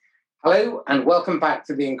Hello and welcome back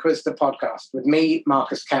to the Inquisitor podcast with me,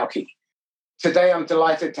 Marcus Kauke. Today I'm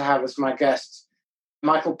delighted to have as my guest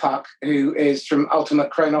Michael Puck, who is from Ultimate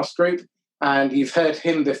Kronos Group, and you've heard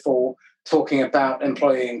him before talking about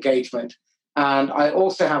employee engagement. And I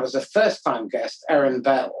also have as a first-time guest Erin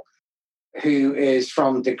Bell, who is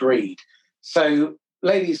from Degreed. So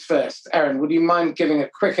ladies first, Erin, would you mind giving a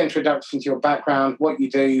quick introduction to your background, what you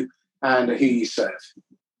do, and who you serve?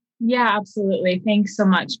 Yeah, absolutely. Thanks so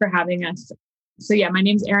much for having us. So my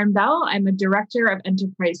name's Erin Bell. I'm a director of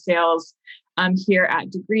enterprise sales here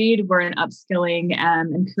at Degreed. We're an upskilling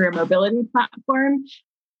and career mobility platform.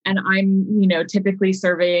 And I'm, typically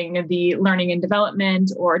serving the learning and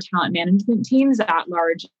development or talent management teams at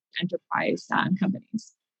large enterprise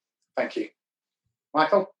companies. Thank you.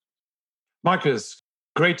 Michael? Marcus,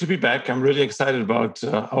 great to be back. I'm really excited about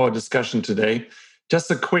our discussion today. Just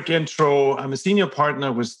a quick intro. I'm a senior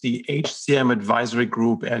partner with the HCM advisory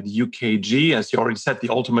group at UKG, as you already said, the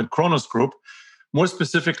Ultimate Kronos Group. More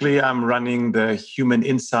specifically, I'm running the Human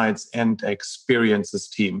Insights and Experiences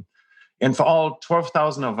team. And for all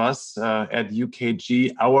 12,000 of us at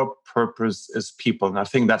UKG, our purpose is people. And I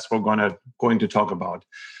think that's what we're going to talk about.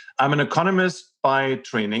 I'm an economist by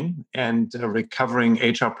training and a recovering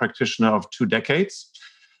HR practitioner of 2 decades.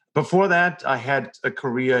 Before that, I had a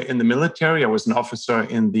career in the military. I was an officer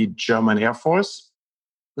in the German Air Force.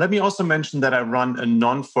 Let me also mention that I run a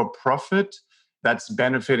non-for-profit that's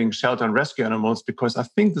benefiting shelter and rescue animals, because I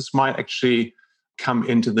think this might actually come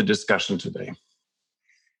into the discussion today.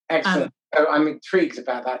 Excellent. I'm intrigued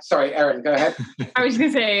about that. Sorry, Erin, go ahead. I was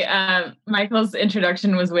going to say, Michael's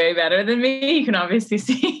introduction was way better than me. You can obviously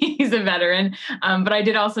see he's a veteran. But I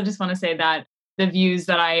did also just want to say that the views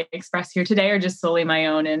that I express here today are just solely my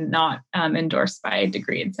own and not endorsed by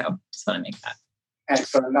Degreed. So just want to make that.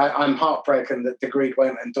 Excellent. I'm heartbroken that Degreed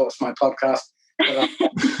won't endorse my podcast.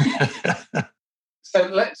 So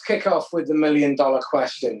let's kick off with the $1 million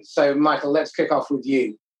question. So Michael, let's kick off with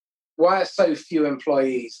you. Why are so few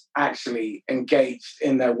employees actually engaged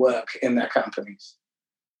in their work in their companies?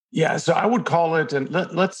 Yeah, so I would call it, and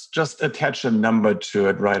let's just attach a number to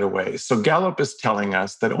it right away. So Gallup is telling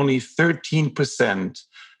us that only 13%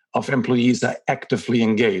 of employees are actively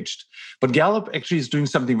engaged. But Gallup actually is doing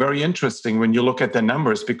something very interesting when you look at the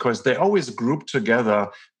numbers, because they always group together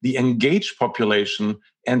the engaged population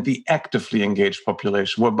and the actively engaged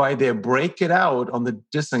population, whereby they break it out on the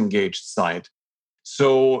disengaged side.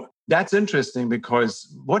 So that's interesting,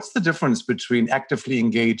 because what's the difference between actively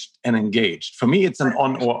engaged and engaged? For me, it's an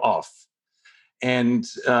on or off. And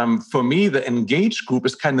for me, the engaged group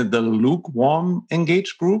is kind of the lukewarm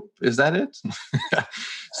engaged group. Is that it?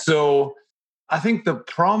 So I think the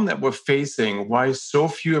problem that we're facing, why so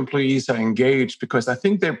few employees are engaged, because I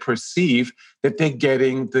think they perceive that they're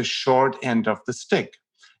getting the short end of the stick.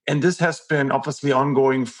 And this has been obviously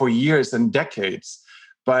ongoing for years and decades.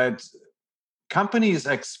 But companies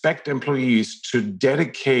expect employees to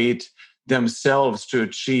dedicate themselves to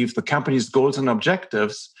achieve the company's goals and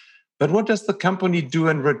objectives. But what does the company do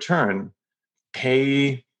in return?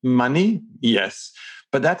 Pay money? Yes.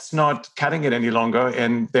 But that's not cutting it any longer.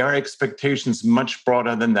 And there are expectations much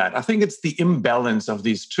broader than that. I think it's the imbalance of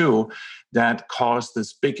these two that caused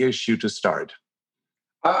this big issue to start.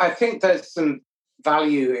 I think there's some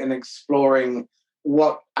value in exploring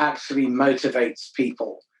what actually motivates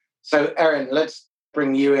people. So, Erin, let's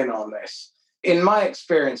bring you in on this. In my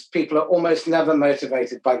experience, people are almost never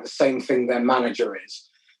motivated by the same thing their manager is.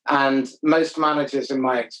 And most managers, in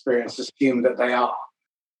my experience, assume that they are.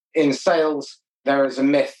 In sales, there is a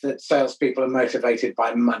myth that salespeople are motivated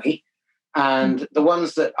by money. And the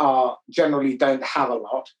ones that are generally don't have a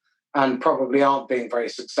lot and probably aren't being very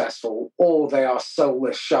successful, or they are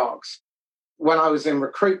soulless sharks. When I was in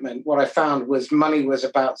recruitment, what I found was money was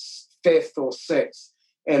about 5th or 6th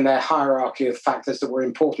in their hierarchy of factors that were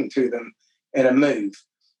important to them in a move.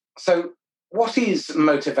 So what is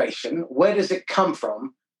motivation? Where does it come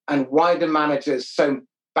from? And why do managers so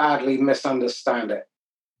badly misunderstand it?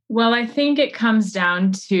 Well, I think it comes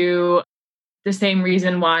down to the same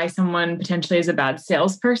reason why someone potentially is a bad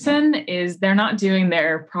salesperson is they're not doing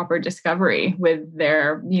their proper discovery with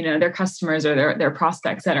their customers or their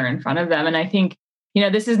prospects that are in front of them. And I think,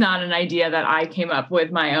 this is not an idea that I came up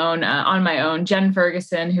with on my own. Jen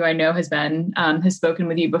Ferguson, who I know has spoken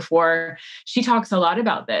with you before, she talks a lot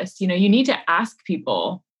about this. You need to ask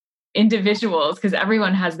people, individuals, because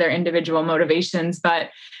everyone has their individual motivations, but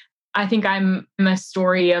I think I'm a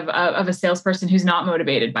story of a salesperson who's not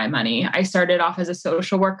motivated by money. I started off as a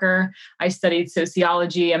social worker. I studied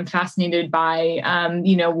sociology. I'm fascinated by,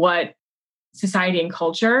 what society and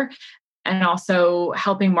culture. and also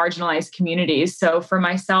helping marginalized communities. So for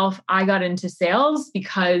myself, I got into sales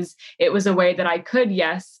because it was a way that I could,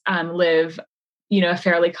 yes, live a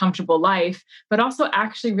fairly comfortable life, but also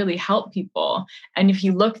actually really help people. And if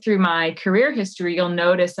you look through my career history, you'll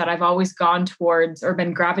notice that I've always gone towards or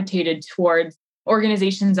been gravitated towards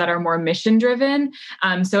organizations that are more mission driven.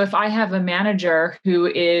 So if I have a manager who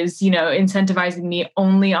is, incentivizing me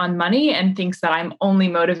only on money and thinks that I'm only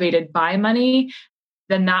motivated by money,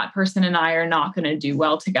 then that person and I are not going to do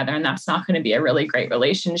well together. And that's not going to be a really great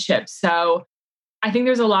relationship. So I think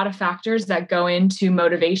there's a lot of factors that go into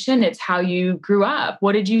motivation. It's how you grew up.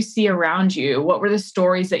 What did you see around you? What were the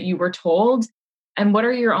stories that you were told? And what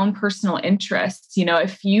are your own personal interests?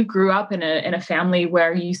 If you grew up in a family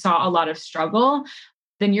where you saw a lot of struggle,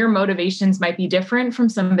 then your motivations might be different from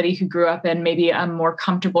somebody who grew up in maybe a more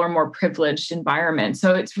comfortable or more privileged environment.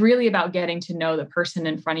 So it's really about getting to know the person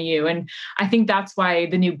in front of you. And I think that's why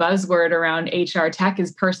the new buzzword around HR tech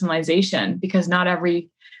is personalization, because not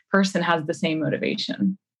every person has the same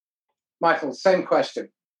motivation. Michael, same question.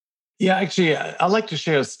 Yeah, actually, I'd like to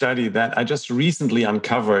share a study that I just recently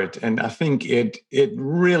uncovered, and I think it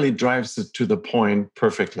really drives it to the point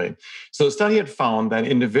perfectly. So a study had found that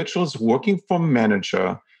individuals working for a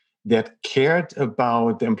manager that cared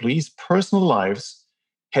about the employees' personal lives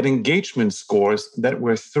had engagement scores that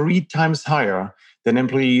were 3 times higher than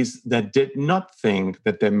employees that did not think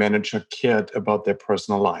that their manager cared about their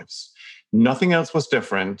personal lives. Nothing else was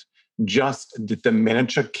different. Just did the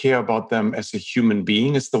manager care about them as a human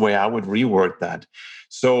being is the way I would reword that.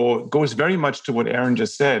 So it goes very much to what Erin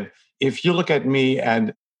just said. If you look at me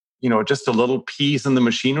and, just a little piece in the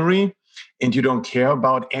machinery, and you don't care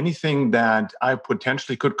about anything that I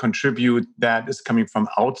potentially could contribute that is coming from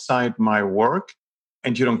outside my work,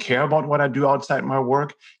 and you don't care about what I do outside my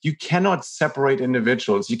work, you cannot separate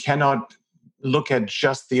individuals. You cannot look at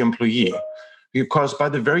just the employee. Because by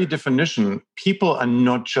the very definition, people are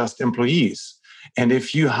not just employees. And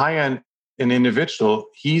if you hire an individual,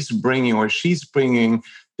 he's bringing or she's bringing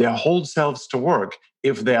their whole selves to work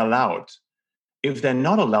if they're allowed. If they're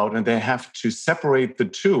not allowed and they have to separate the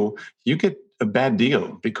two, you get a bad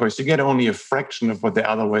deal because you get only a fraction of what they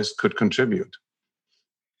otherwise could contribute.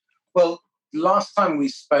 Well, last time we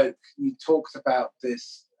spoke, you talked about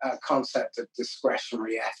this concept of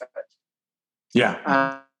discretionary effort.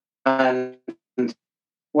 Yeah. And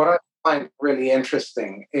what I find really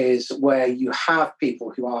interesting is where you have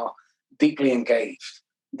people who are deeply engaged,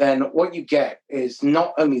 then what you get is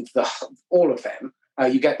not only all of them,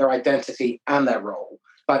 you get their identity and their role,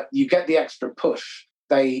 but you get the extra push.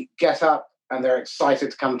 They get up and they're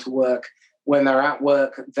excited to come to work. When they're at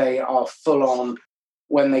work, they are full on.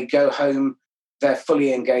 When they go home, they're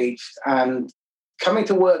fully engaged. And coming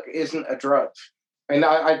to work isn't a drudge.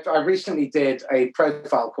 I recently did a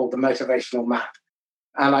profile called the Motivational Map,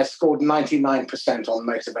 and I scored 99% on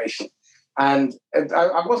motivation. And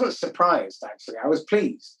I wasn't surprised, actually. I was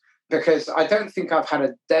pleased because I don't think I've had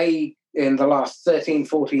a day in the last 13,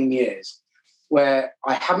 14 years where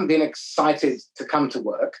I haven't been excited to come to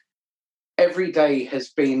work. Every day has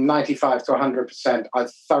been 95 to 100%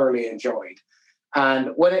 I've thoroughly enjoyed.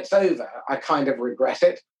 And when it's over, I kind of regret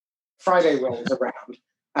it. Friday rolls around.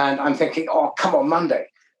 And I'm thinking, oh, come on, Monday.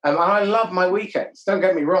 And I love my weekends, don't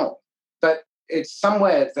get me wrong. But it's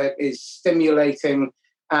somewhere that is stimulating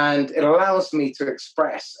and it allows me to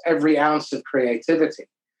express every ounce of creativity.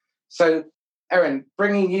 So, Erin,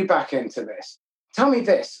 bringing you back into this, tell me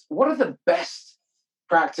this. What are the best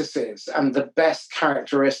practices and the best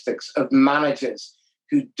characteristics of managers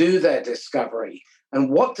who do their discovery? And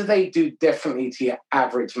what do they do differently to your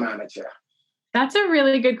average manager? That's a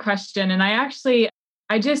really good question. And I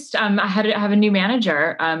have a new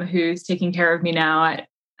manager who's taking care of me now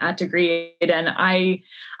at Degreed. And I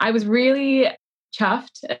was really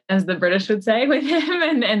chuffed, as the British would say, with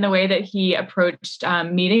him and the way that he approached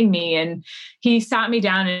meeting me. And he sat me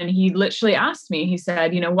down and he literally asked me, he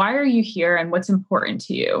said, why are you here and what's important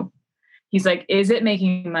to you? He's like, is it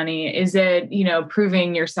making money? Is it,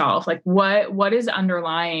 proving yourself? Like what is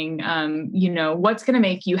underlying, what's going to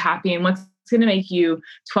make you happy and what's going to make you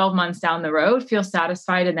 12 months down the road feel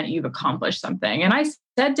satisfied and that you've accomplished something. And I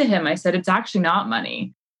said to him, it's actually not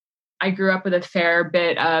money. I grew up with a fair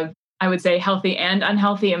bit of, I would say, healthy and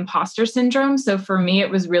unhealthy imposter syndrome. So for me, it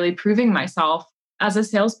was really proving myself as a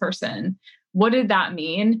salesperson. What did that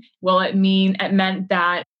mean? Well, it meant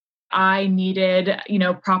that I needed,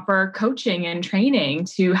 proper coaching and training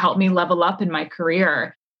to help me level up in my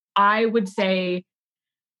career. I would say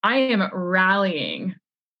I am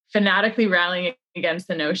fanatically rallying against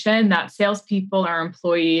the notion that salespeople or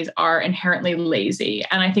employees are inherently lazy.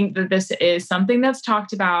 And I think that this is something that's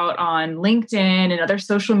talked about on LinkedIn and other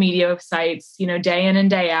social media sites, day in and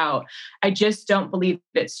day out. I just don't believe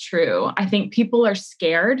it's true. I think people are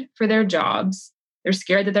scared for their jobs. They're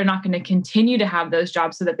scared that they're not going to continue to have those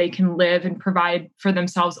jobs so that they can live and provide for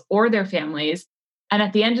themselves or their families. And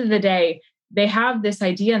at the end of the day, they have this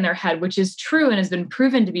idea in their head, which is true and has been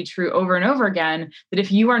proven to be true over and over again, that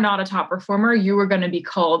if you are not a top performer, you are going to be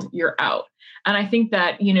called, you're out. And I think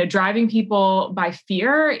that, driving people by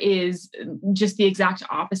fear is just the exact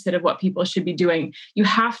opposite of what people should be doing. You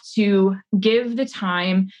have to give the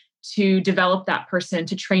time to develop that person,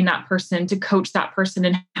 to train that person, to coach that person,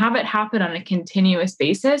 and have it happen on a continuous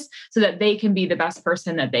basis so that they can be the best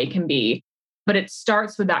person that they can be. But it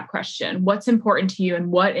starts with that question: what's important to you,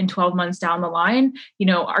 and what in 12 months down the line,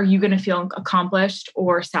 are you going to feel accomplished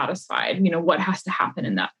or satisfied? What has to happen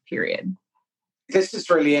in that period? This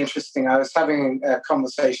is really interesting. I was having a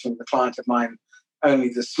conversation with a client of mine only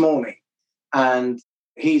this morning, and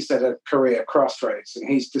he's at a career crossroads, and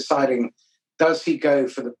he's deciding, does he go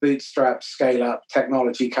for the bootstrap scale-up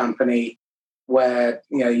technology company where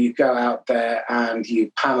you go out there and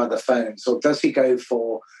you hammer the phones, or does he go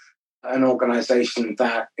for an organization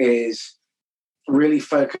that is really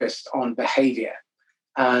focused on behavior?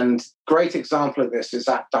 And great example of this is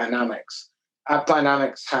AppDynamics.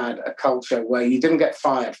 AppDynamics had a culture where you didn't get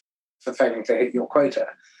fired for failing to hit your quota.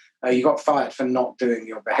 You got fired for not doing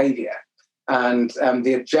your behavior. And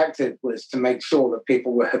the objective was to make sure that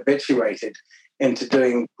people were habituated into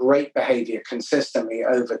doing great behavior consistently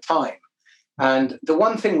over time. And the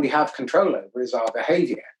one thing we have control over is our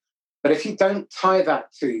behavior. But if you don't tie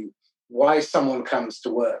that to why someone comes to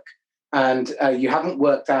work, and you haven't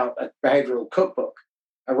worked out a behavioral cookbook,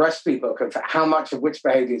 a recipe book of how much of which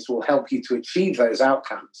behaviors will help you to achieve those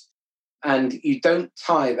outcomes, and you don't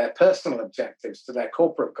tie their personal objectives to their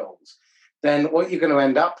corporate goals, then what you're going to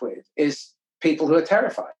end up with is people who are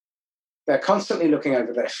terrified. They're constantly looking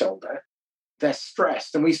over their shoulder. They're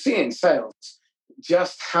stressed. And we see in sales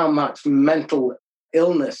just how much mental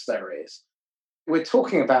illness there is. We're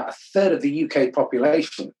talking about a third of the UK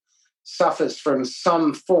population suffers from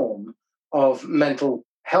some form of mental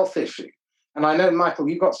health issue. And I know, Michael,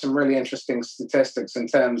 you've got some really interesting statistics in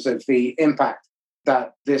terms of the impact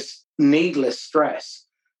that this needless stress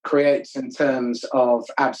creates in terms of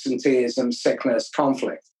absenteeism, sickness,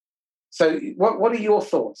 conflict. So what are your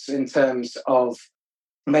thoughts in terms of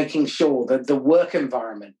making sure that the work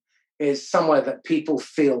environment is somewhere that people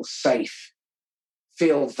feel safe,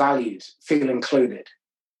 feel valued, feel included?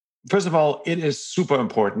 First of all, it is super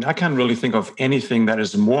important. I can't really think of anything that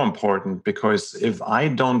is more important, because if I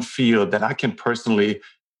don't feel that I can personally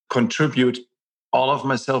contribute all of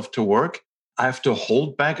myself to work, I have to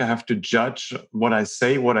hold back. I have to judge what I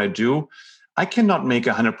say, what I do. I cannot make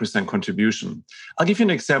 100% contribution. I'll give you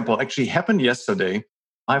an example. Actually happened yesterday.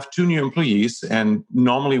 I have 2 new employees, and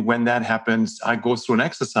normally when that happens, I go through an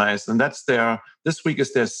exercise, and this week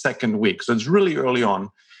is their second week. So it's really early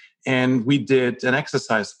on. And we did an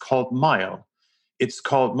exercise called MILE. It's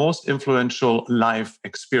called Most Influential Life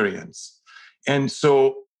Experience. And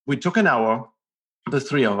so we took an hour, the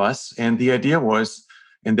 3 of us, and the idea was,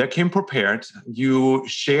 and they came prepared, you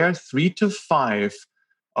share 3 to 5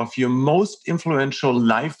 of your most influential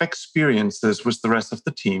life experiences with the rest of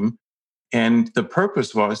the team. And the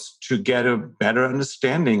purpose was to get a better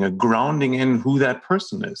understanding, a grounding in who that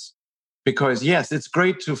person is. Because yes, it's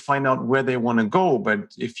great to find out where they want to go,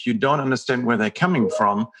 but if you don't understand where they're coming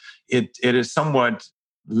from, it is somewhat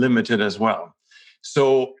limited as well.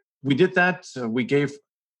 So we did that. We gave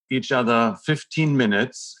each other 15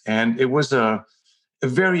 minutes, and it was a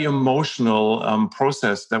very emotional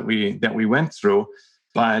process that we went through.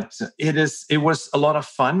 But it was a lot of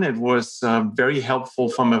fun. It was very helpful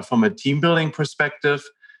from a team building perspective,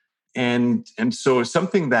 and so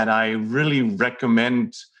something that I really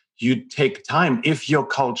recommend you take time if your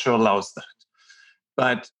culture allows that.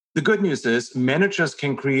 But the good news is managers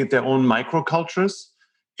can create their own microcultures.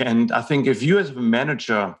 And I think if you as a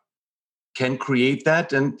manager can create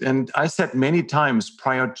that, and I said many times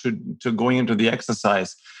prior to going into the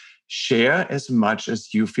exercise, share as much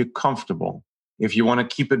as you feel comfortable. If you want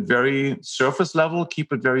to keep it very surface level,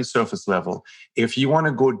 keep it very surface level. If you want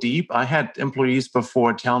to go deep, I had employees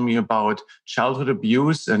before tell me about childhood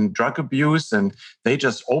abuse and drug abuse, and they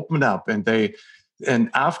just opened up. And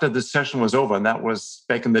after the session was over, and that was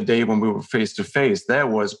back in the day when we were face to face, there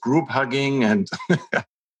was group hugging, and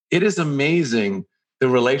it is amazing the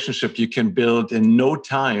relationship you can build in no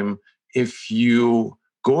time if you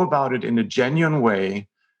go about it in a genuine way,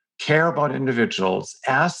 care about individuals,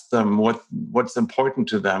 ask them what's important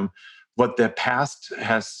to them, what their past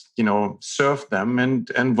has, served them,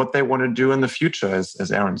 and what they want to do in the future,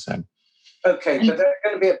 as Aaron said. Okay, but there are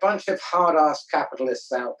going to be a bunch of hard-ass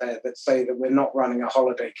capitalists out there that say that we're not running a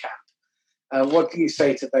holiday camp. What do you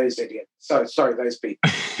say to those idiots? Sorry, those people.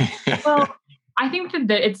 Well, I think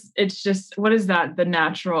that it's just, what is that? The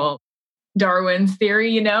natural Darwin's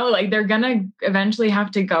theory, like they're going to eventually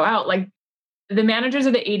have to go out. Like the managers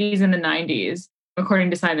of the 80s and the 90s, according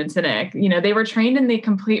to Simon Sinek, they were trained in the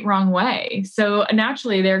complete wrong way. So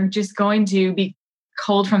naturally, they're just going to be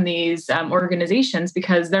culled from these organizations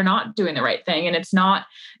because they're not doing the right thing. And it's not,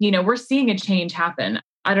 we're seeing a change happen.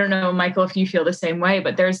 I don't know, Michael, if you feel the same way,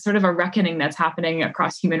 but there's sort of a reckoning that's happening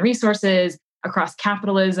across human resources, across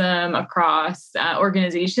capitalism, across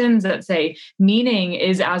organizations that say meaning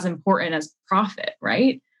is as important as profit,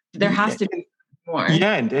 right? There has to be more.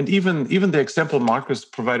 Yeah, and even the example Marcus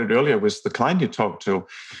provided earlier was the client you talked to,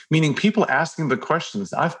 meaning people asking the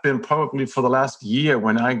questions. I've been probably for the last year,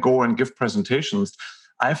 when I go and give presentations,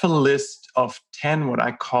 I have a list of 10 what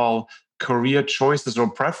I call career choices or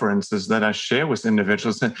preferences that I share with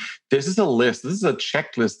individuals. And this is a list, this is a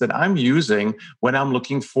checklist that I'm using when I'm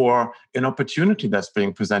looking for an opportunity that's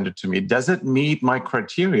being presented to me. Does it meet my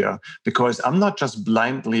criteria? Because I'm not just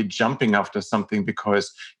blindly jumping after something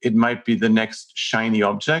because it might be the next shiny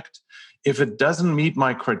object. If it doesn't meet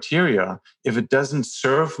my criteria, if it doesn't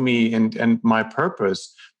serve me and my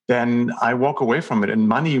purpose, then I walk away from it. And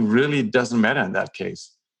money really doesn't matter in that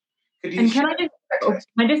case.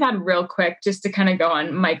 I just add real quick, just to kind of go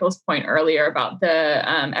on Michael's point earlier about the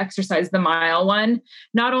exercise the mile one.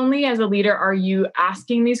 Not only as a leader are you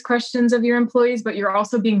asking these questions of your employees, but you're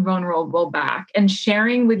also being vulnerable back and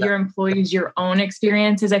sharing with your employees your own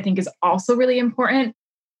experiences, I think is also really important.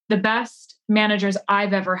 The best managers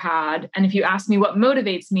I've ever had, and if you ask me what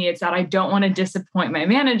motivates me, it's that I don't want to disappoint my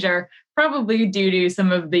manager, probably due to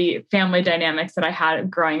some of the family dynamics that I had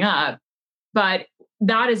growing up. But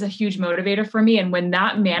that is a huge motivator for me. And when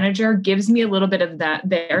that manager gives me a little bit of that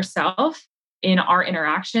their self in our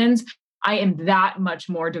interactions, I am that much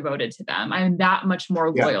more devoted to them. I'm that much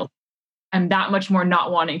more loyal. I'm that much more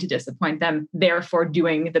not wanting to disappoint them, therefore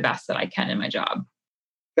doing the best that I can in my job.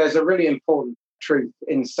 There's a really important truth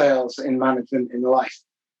in sales, in management, in life,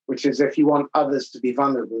 which is if you want others to be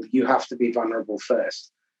vulnerable, you have to be vulnerable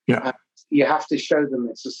first. Yeah. You have to show them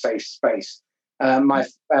it's a safe space. My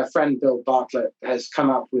friend Bill Bartlett has come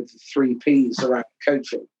up with the 3 Ps around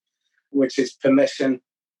coaching, which is permission,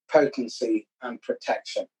 potency, and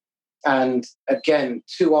protection. And again,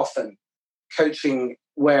 too often, coaching,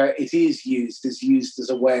 where it is used as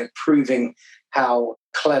a way of proving how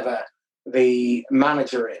clever the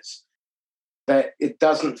manager is, that it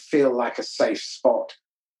doesn't feel like a safe spot.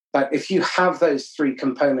 But if you have those 3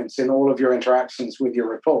 components in all of your interactions with your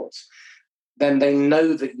reports, then they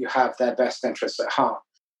know that you have their best interests at heart.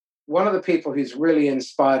 One of the people who's really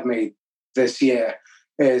inspired me this year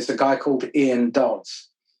is a guy called Ian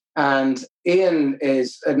Dodds. And Ian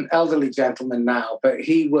is an elderly gentleman now, but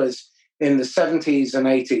he was in the 70s and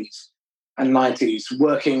 80s and 90s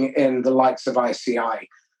working in the likes of ICI,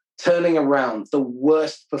 turning around the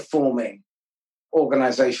worst performing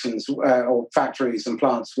organizations or factories and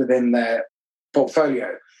plants within their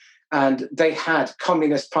portfolio. And they had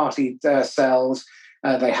Communist Party cells.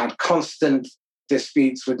 They had constant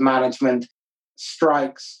disputes with management,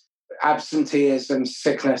 strikes, absenteeism,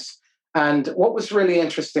 sickness. And what was really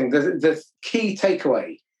interesting, the key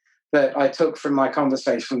takeaway that I took from my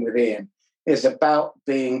conversation with Ian is about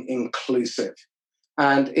being inclusive.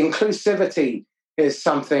 And inclusivity is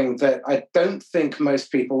something that I don't think most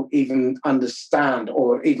people even understand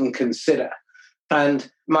or even consider.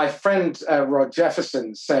 And my friend Rod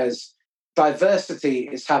Jefferson says, diversity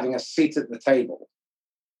is having a seat at the table.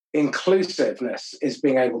 Inclusiveness is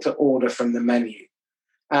being able to order from the menu.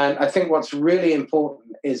 And I think what's really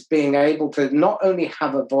important is being able to not only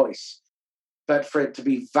have a voice, but for it to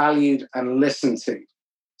be valued and listened to.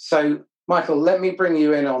 So, Michael, let me bring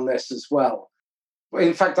you in on this as well.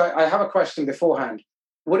 In fact, I have a question beforehand.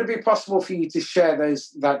 Would it be possible for you to share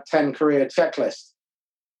that 10 career checklist?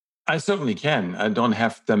 I certainly can. I don't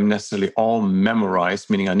have them necessarily all memorized,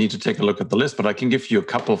 meaning I need to take a look at the list, but I can give you a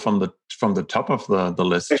couple from the top of the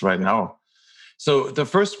list right now. So the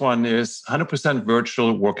first one is 100%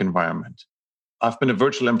 virtual work environment. I've been a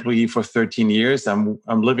virtual employee for 13 years. I'm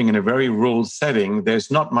living in a very rural setting. There's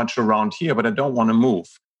not much around here, but I don't want to move.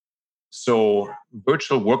 So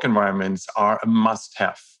virtual work environments are a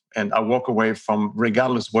must-have. And I walk away from,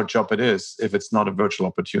 regardless what job it is, if it's not a virtual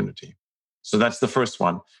opportunity. So that's the first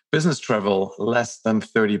one. Business travel, less than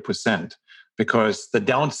 30%. because the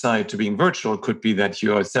downside to being virtual could be that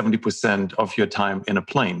you're 70% of your time in a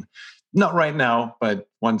plane. Not right now, but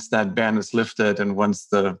once that ban is lifted and once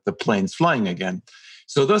the plane's flying again.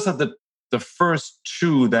 So those are the first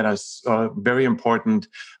two that are very important.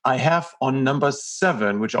 I have on number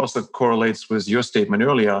 7, which also correlates with your statement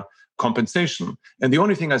earlier, compensation. And the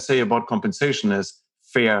only thing I say about compensation is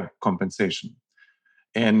fair compensation.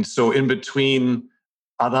 And so in between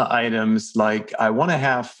other items, like I want to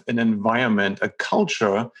have an environment, a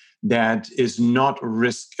culture that is not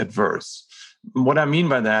risk adverse. What I mean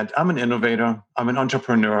by that, I'm an innovator, I'm an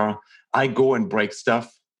entrepreneur, I go and break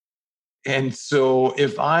stuff. And so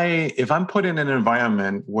if I'm put in an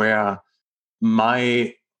environment where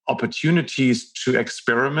my opportunities to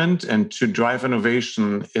experiment and to drive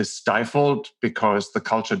innovation is stifled because the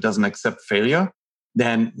culture doesn't accept failure,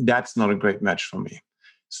 then that's not a great match for me.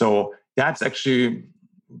 So that's actually,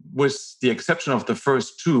 with the exception of the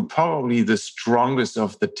first 2, probably the strongest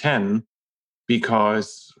of the 10,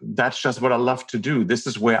 because that's just what I love to do. This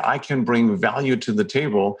is where I can bring value to the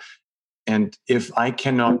table. And if I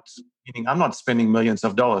cannot, meaning I'm not spending millions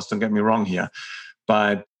of dollars, don't get me wrong here,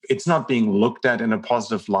 but it's not being looked at in a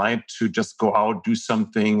positive light to just go out, do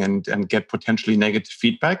something and get potentially negative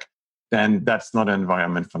feedback, then that's not an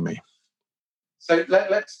environment for me. So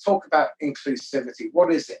let's talk about inclusivity.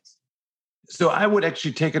 What is it? So I would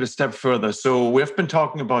actually take it a step further. So we've been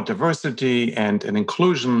talking about diversity and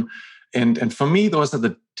inclusion. And for me, those are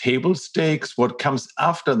the table stakes. What comes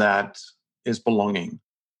after that is belonging.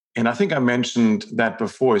 And I think I mentioned that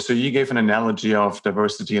before. So you gave an analogy of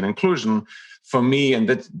diversity and inclusion for me, and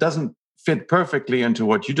that doesn't fit perfectly into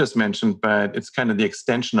what you just mentioned, but it's kind of the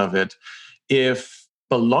extension of it. If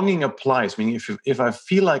belonging applies, meaning if I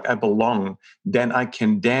feel like I belong, then I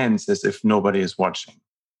can dance as if nobody is watching.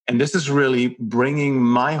 And this is really bringing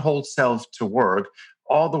my whole self to work,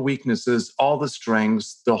 all the weaknesses, all the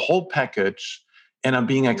strengths, the whole package, and I'm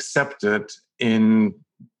being accepted in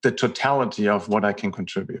the totality of what I can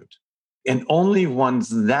contribute. And only once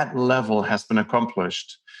that level has been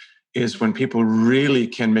accomplished is when people really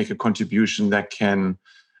can make a contribution that can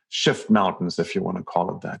shift mountains, if you want to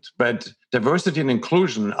call it that. But diversity and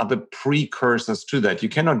inclusion are the precursors to that. You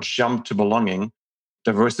cannot jump to belonging.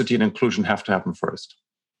 Diversity and inclusion have to happen first.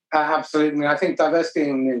 Absolutely. I think diversity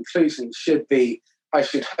and inclusion should be, I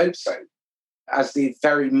should hope so, as the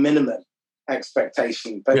very minimum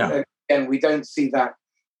expectation. But again, we don't see that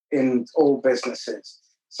in all businesses.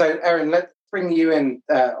 So, Erin, let's bring you in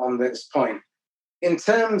on this point. In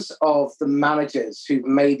terms of the managers who've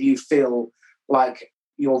made you feel like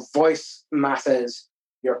your voice matters,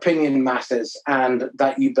 your opinion matters, and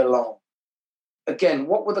that you belong, again,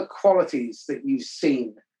 what were the qualities that you've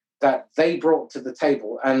seen that they brought to the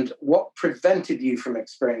table, and what prevented you from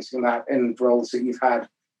experiencing that in roles that you've had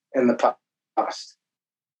in the past?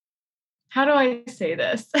 How do I say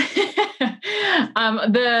this?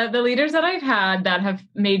 The leaders that I've had that have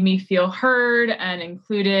made me feel heard and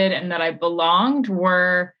included and that I belonged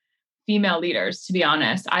were female leaders, to be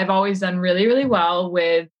honest. I've always done really, really well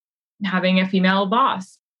with having a female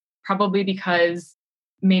boss, probably because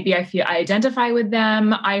maybe I identify with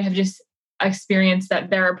them. I have just experienced that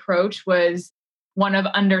their approach was one of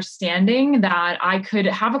understanding that I could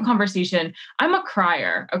have a conversation. I'm a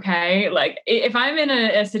crier, okay? Like if I'm in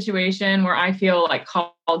a situation where I feel like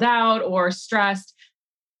called out or stressed,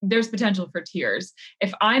 there's potential for tears.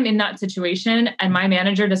 If I'm in that situation and my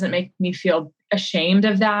manager doesn't make me feel ashamed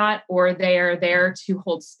of that, or they are there to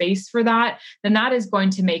hold space for that, then that is going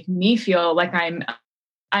to make me feel like I'm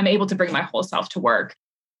able to bring my whole self to work.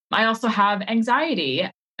 I also have anxiety,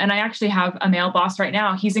 and I actually have a male boss right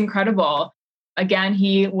now. He's incredible. Again,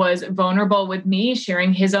 he was vulnerable with me,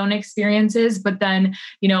 sharing his own experiences. But then,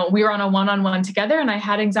 we were on a one-on-one together and I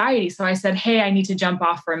had anxiety. So I said, hey, I need to jump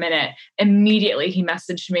off for a minute. Immediately, he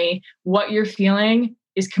messaged me, what you're feeling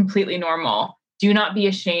is completely normal. Do not be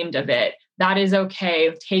ashamed of it. That is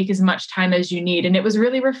okay. Take as much time as you need. And it was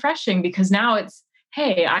really refreshing because now it's,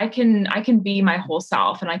 hey, I can be my whole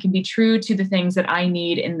self and I can be true to the things that I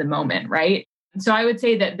need in the moment, right? So I would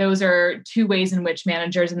say that those are two ways in which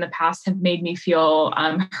managers in the past have made me feel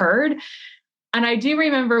heard. And I do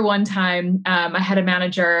remember one time I had a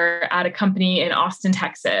manager at a company in Austin,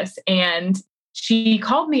 Texas, and she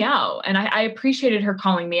called me out. And I appreciated her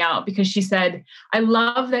calling me out because she said, I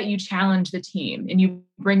love that you challenge the team and you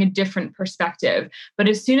bring a different perspective. But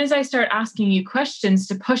as soon as I start asking you questions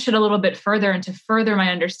to push it a little bit further and to further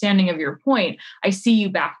my understanding of your point, I see you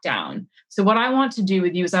back down. So what I want to do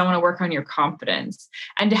with you is I want to work on your confidence,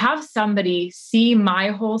 and to have somebody see my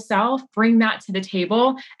whole self, bring that to the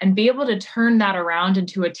table and be able to turn that around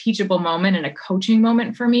into a teachable moment and a coaching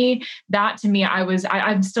moment for me. That to me,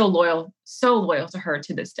 I'm still loyal, so loyal to her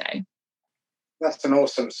to this day. That's an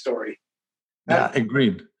awesome story. Yeah,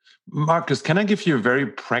 agreed. Marcus, can I give you a very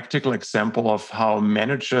practical example of how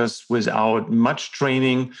managers without much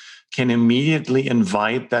training can immediately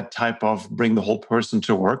invite that type of bring the whole person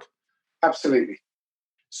to work? Absolutely.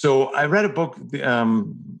 So I read a book,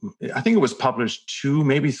 I think it was published 2,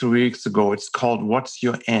 maybe 3 weeks ago. It's called What's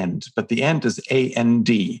Your End? But the end is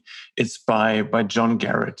A-N-D. It's by John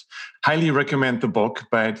Garrett. Highly recommend the book,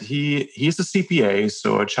 but he's a CPA,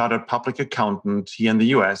 so a chartered public accountant here in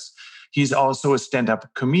the US. He's also a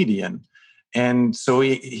stand-up comedian. And so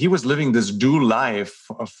he was living this dual life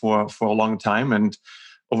for a long time. And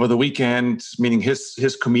over the weekend, meaning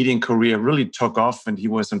his comedian career really took off, and he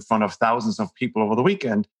was in front of thousands of people over the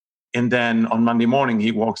weekend. And then on Monday morning,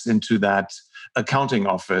 he walks into that accounting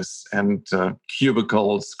office and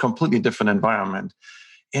cubicles, completely different environment.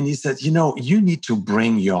 And he said, you need to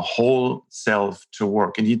bring your whole self to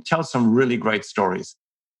work. And he tells some really great stories.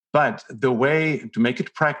 But the way to make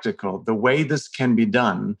it practical, the way this can be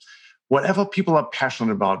done, whatever people are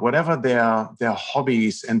passionate about, whatever their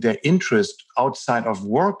hobbies and their interests outside of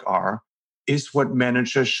work are, is what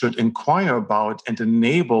managers should inquire about and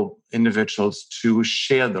enable individuals to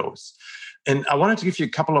share those. And I wanted to give you a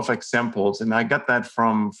couple of examples, and I got that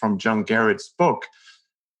from John Garrett's book.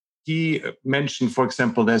 He mentioned, for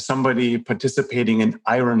example, there's somebody participating in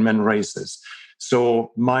Ironman races.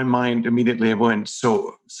 So my mind immediately went,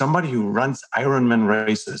 so somebody who runs Ironman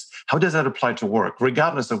races, how does that apply to work,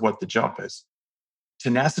 regardless of what the job is?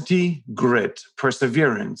 Tenacity, grit,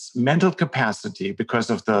 perseverance, mental capacity because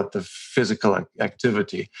of the physical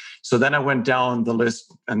activity. So then I went down the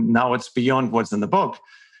list, and now it's beyond what's in the book.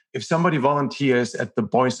 If somebody volunteers at the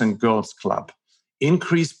Boys and Girls Club,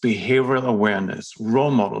 increased behavioral awareness, role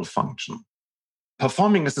model function,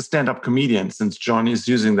 performing as a stand-up comedian, since John is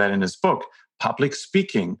using that in his book, public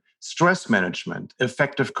speaking, stress management,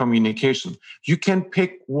 effective communication. You can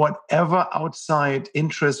pick whatever outside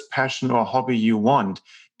interest, passion, or hobby you want.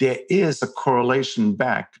 There is a correlation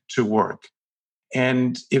back to work.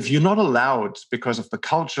 And if you're not allowed, because of the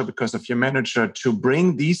culture, because of your manager, to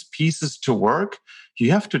bring these pieces to work,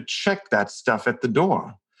 you have to check that stuff at the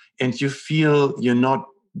door. And you feel you're not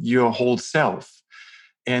your whole self.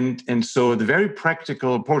 And so the very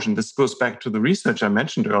practical portion, this goes back to the research I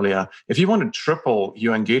mentioned earlier. If you want to triple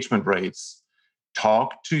your engagement rates,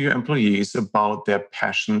 talk to your employees about their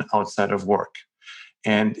passion outside of work.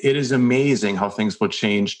 And it is amazing how things will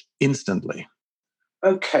change instantly.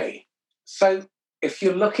 Okay. So if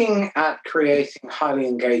you're looking at creating highly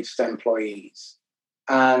engaged employees,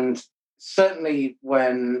 and certainly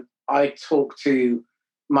when I talk to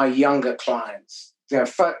my younger clients,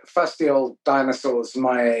 first, old dinosaurs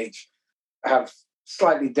my age have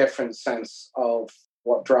slightly different sense of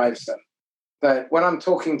what drives them. But when I'm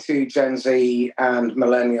talking to Gen Z and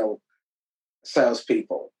millennial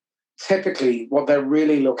salespeople, typically what they're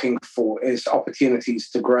really looking for is opportunities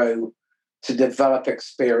to grow, to develop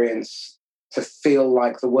experience, to feel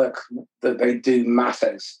like the work that they do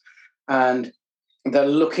matters. And they're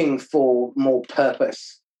looking for more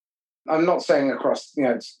purpose. I'm not saying across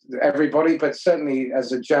everybody, but certainly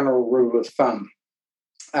as a general rule of thumb.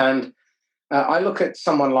 And I look at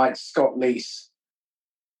someone like Scott Leese,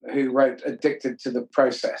 who wrote Addicted to the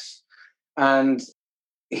Process. And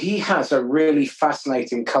he has a really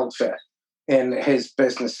fascinating culture in his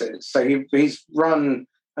businesses. So he's run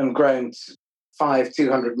and grown 5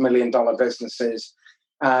 $200 million businesses.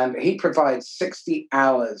 And he provides 60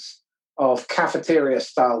 hours of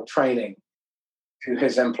cafeteria-style training to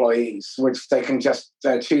his employees, which they can just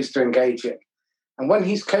choose to engage in. And when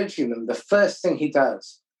he's coaching them, the first thing he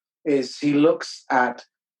does is he looks at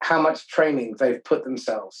how much training they've put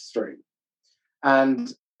themselves through.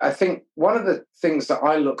 And I think one of the things that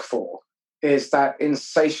I look for is that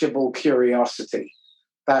insatiable curiosity,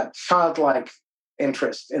 that childlike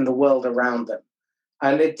interest in the world around them.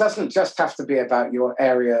 And it doesn't just have to be about your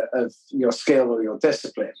area of your skill or your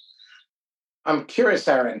discipline. I'm curious,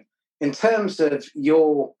 Erin, in terms of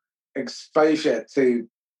your exposure to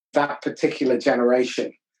that particular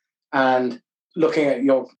generation and looking at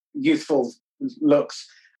your youthful looks,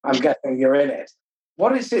 I'm guessing you're in it.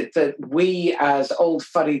 What is it that we as old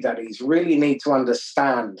fuddy-duddies really need to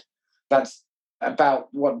understand that's about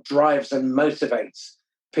what drives and motivates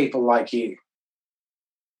people like you?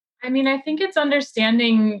 I mean, I think it's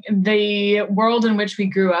understanding the world in which we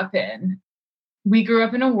grew up in. We grew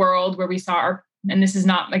up in a world where we saw and this is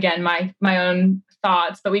not, again, my own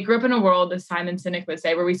thoughts, but we grew up in a world, as Simon Sinek would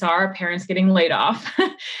say, where we saw our parents getting laid off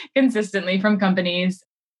consistently from companies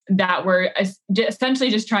that were essentially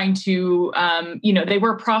just trying to, they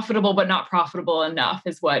were profitable, but not profitable enough,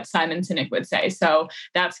 is what Simon Sinek would say. So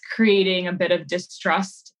that's creating a bit of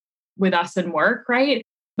distrust with us in work, right?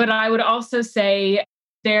 But I would also say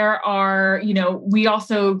there are, we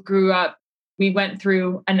also grew up, we went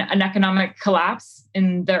through an economic collapse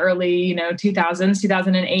in the early, 2000s,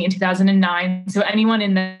 2008 and 2009. So anyone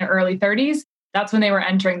in the early 30s, that's when they were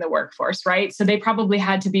entering the workforce, right? So they probably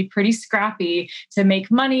had to be pretty scrappy to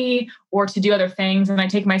make money or to do other things. And I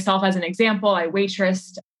take myself as an example. I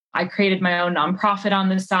waitressed. I created my own nonprofit on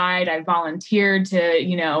the side. I volunteered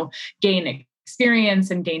to, gain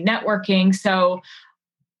experience and gain networking. So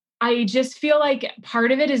I just feel like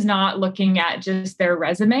part of it is not looking at just their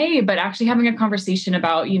resume, but actually having a conversation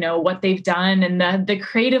about, what they've done and the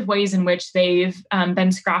creative ways in which they've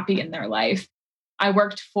been scrappy in their life. I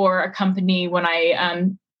worked for a company when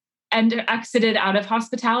I exited out of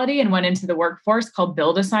hospitality and went into the workforce called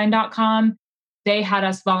buildasign.com. They had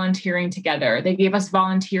us volunteering together. They gave us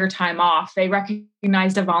volunteer time off. They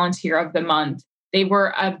recognized a volunteer of the month. They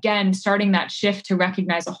were, again, starting that shift to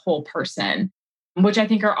recognize a whole person, which I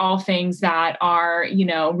think are all things that are,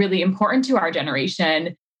 really important to our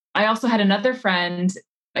generation. I also had another friend,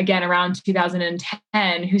 again, around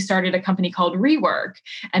 2010, who started a company called Rework.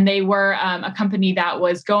 And they were a company that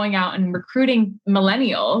was going out and recruiting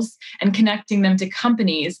millennials and connecting them to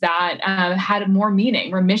companies that had more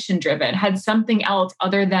meaning, were mission driven, had something else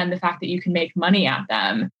other than the fact that you can make money at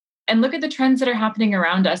them. And look at the trends that are happening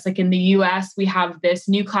around us. Like in the US, we have this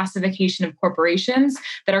new classification of corporations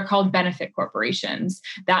that are called benefit corporations.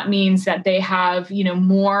 That means that they have,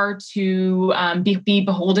 more to be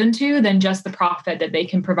beholden to than just the profit that they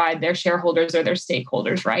can provide their shareholders or their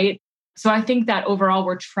stakeholders, right? So I think that overall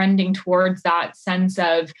we're trending towards that sense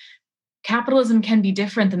of capitalism can be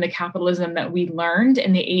different than the capitalism that we learned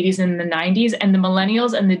in the 80s and the 90s. And the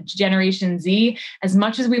millennials and the Generation Z, as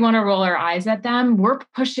much as we want to roll our eyes at them, we're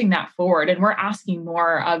pushing that forward and we're asking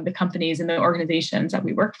more of the companies and the organizations that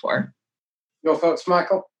we work for. Your thoughts,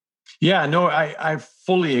 Michael? Yeah, no, I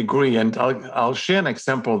fully agree. And I'll share an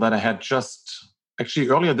example that I had actually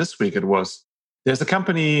earlier this week it was. There's a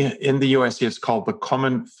company in the US here, it's called the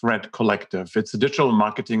Common Thread Collective. It's a digital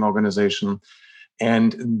marketing organization.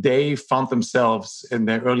 And they found themselves in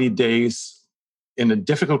their early days in a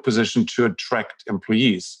difficult position to attract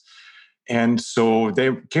employees. And so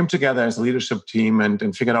they came together as a leadership team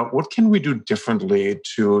and figured out what can we do differently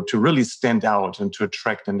to really stand out and to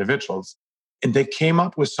attract individuals. And they came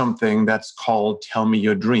up with something that's called Tell Me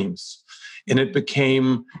Your Dreams. And it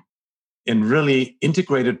became a really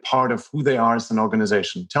integrated part of who they are as an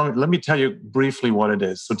organization. Let me tell you briefly what it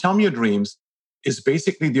is. So Tell Me Your Dreams is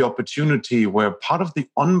basically the opportunity where part of the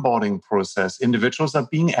onboarding process, individuals are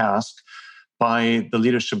being asked by the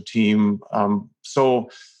leadership team. So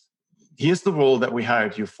here's the role that we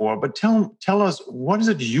hired you for, but tell us, what is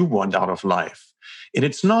it you want out of life? And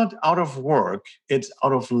it's not out of work, it's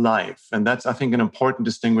out of life. And that's, I think, an important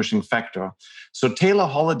distinguishing factor. So Taylor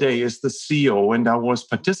Holiday is the CEO, and I was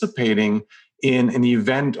participating in an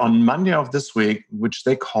event on Monday of this week, which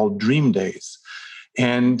they call Dream Days.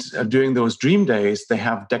 And during those dream days, they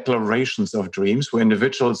have declarations of dreams where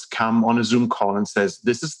individuals come on a Zoom call and says,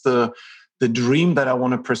 this is the dream that I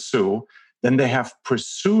want to pursue. Then they have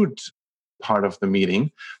pursued part of the meeting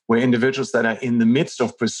where individuals that are in the midst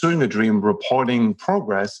of pursuing a dream reporting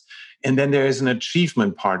progress. And then there is an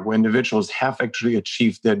achievement part where individuals have actually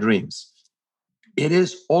achieved their dreams. It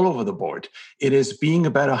is all over the board. It is being a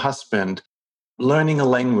better husband, learning a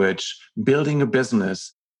language, building a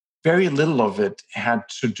business. Very little of it had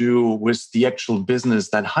to do with the actual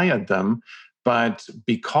business that hired them. But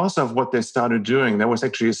because of what they started doing, there was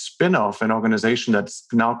actually a spin-off, an organization that's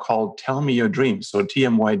now called Tell Me Your Dreams. So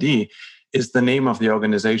TMYD is the name of the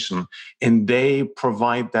organization. And they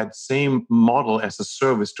provide that same model as a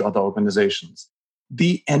service to other organizations.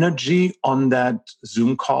 The energy on that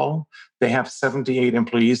Zoom call, they have 78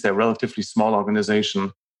 employees. They're a relatively small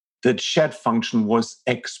organization. The chat function was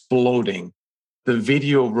exploding. The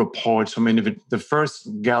video reports from the first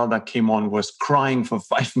gal that came on was crying for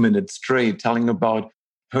 5 minutes straight, telling about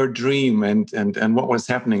her dream and what was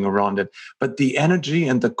happening around it. But the energy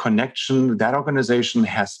and the connection that organization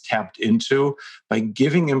has tapped into by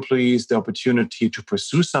giving employees the opportunity to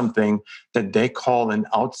pursue something that they call an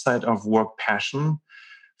outside of work passion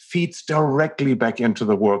feeds directly back into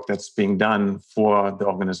the work that's being done for the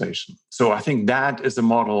organization. So I think that is a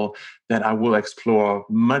model that I will explore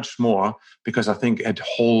much more because I think it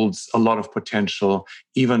holds a lot of potential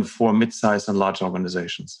even for mid-sized and large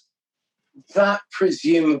organizations. That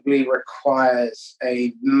presumably requires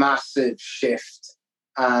a massive shift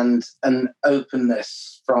and an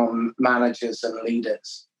openness from managers and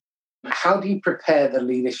leaders. How do you prepare the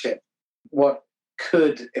leadership? What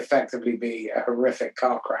could effectively be a horrific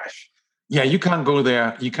car crash? Yeah, you can't go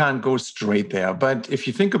there. You can't go straight there. But if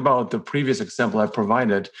you think about the previous example I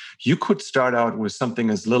provided, you could start out with something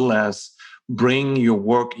as little as bring your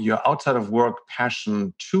work, your outside of work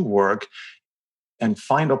passion to work, and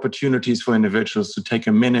find opportunities for individuals to take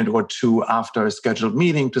a minute or two after a scheduled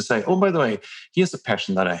meeting to say, oh, by the way, here's a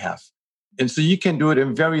passion that I have. And so you can do it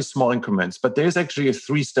in very small increments. But there's actually a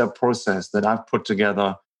 3-step process that I've put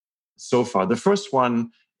together so far. The first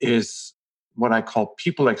one is what I call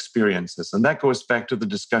people experiences. And that goes back to the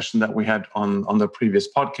discussion that we had on the previous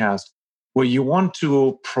podcast, where you want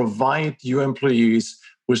to provide your employees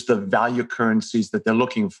with the value currencies that they're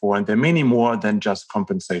looking for. And they're many more than just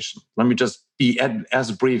compensation. Let me just be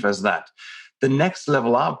as brief as that. The next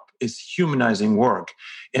level up is humanizing work.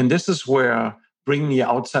 And this is where bringing the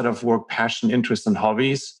outside of work passion, interest, and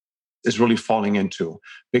hobbies is really falling into,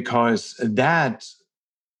 because that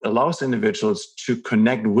allows individuals to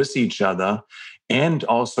connect with each other and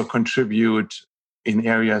also contribute in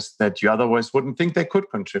areas that you otherwise wouldn't think they could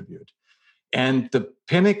contribute. And the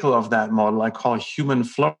pinnacle of that model I call human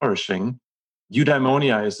flourishing.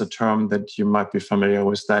 Eudaimonia is a term that you might be familiar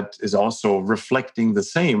with that is also reflecting the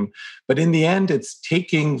same. But in the end, it's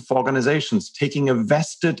taking a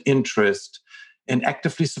vested interest in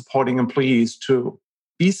actively supporting employees to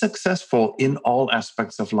be successful in all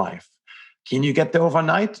aspects of life. Can you get there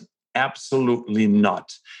overnight? Absolutely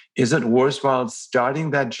not. Is it worthwhile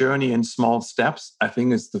starting that journey in small steps? I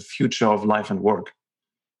think it's the future of life and work.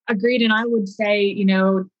 Agreed. And I would say,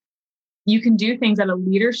 you can do things at a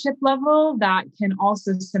leadership level that can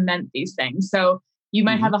also cement these things. So you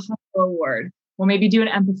might have a hustle award. Well, maybe do an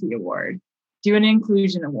empathy award, do an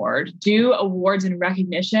inclusion award, do awards and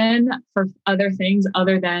recognition for other things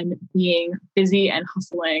other than being busy and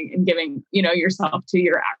hustling and giving, yourself to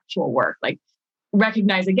your actual work. Like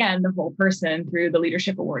recognize again the whole person through the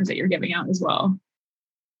leadership awards that you're giving out as well.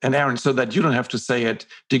 And Aaron, so that you don't have to say it,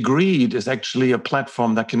 Degreed is actually a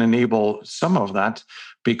platform that can enable some of that,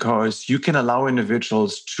 because you can allow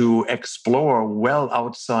individuals to explore well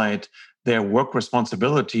outside their work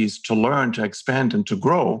responsibilities, to learn, to expand, and to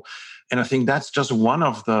grow. And I think that's just one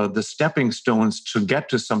of the stepping stones to get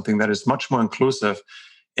to something that is much more inclusive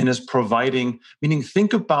and is providing, meaning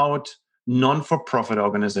think about non-for-profit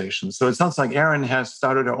organizations. So it sounds like Aaron has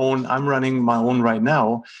started her own. I'm running my own right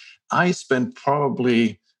now. I spend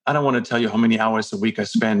probably, I don't want to tell you how many hours a week I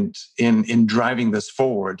spend in driving this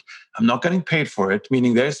forward. I'm not getting paid for it,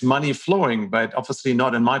 meaning there's money flowing, but obviously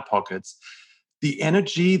not in my pockets. The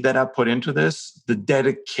energy that I put into this, the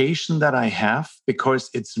dedication that I have, because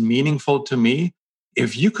it's meaningful to me.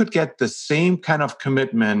 If you could get the same kind of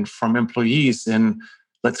commitment from employees in,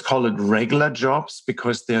 let's call it regular jobs,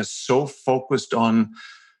 because they're so focused on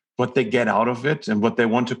what they get out of it and what they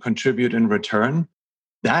want to contribute in return,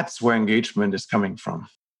 that's where engagement is coming from.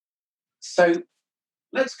 So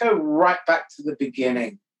let's go right back to the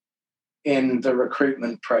beginning in the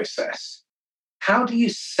recruitment process. How do you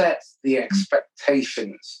set the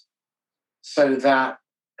expectations so that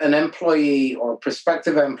an employee or a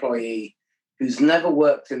prospective employee who's never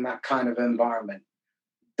worked in that kind of environment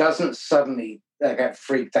doesn't suddenly get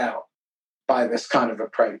freaked out by this kind of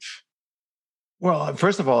approach? Well,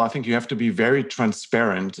 first of all, I think you have to be very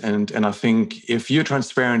transparent. And I think if you're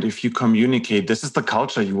transparent, if you communicate, this is the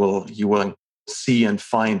culture you will see and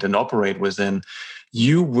find and operate within,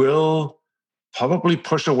 you will probably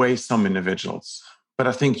push away some individuals. But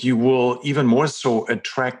I think you will even more so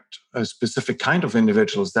attract a specific kind of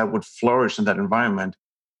individuals that would flourish in that environment.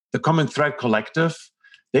 The Common Thread Collective,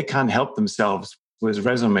 they can't help themselves with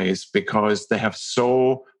resumes because they have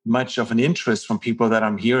so much of an interest from people that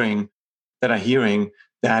are hearing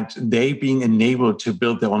that they being enabled to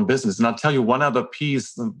build their own business. And I'll tell you one other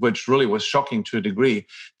piece, which really was shocking to a degree.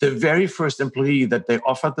 The very first employee that they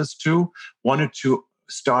offered this to wanted to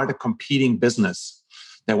start a competing business.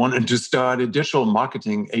 They wanted to start a digital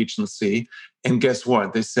marketing agency. And guess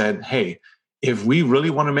what? They said, hey, if we really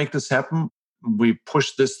want to make this happen, we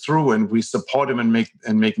push this through and we support him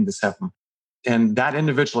in making this happen. And that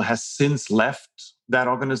individual has since left that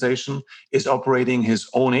organization, is operating his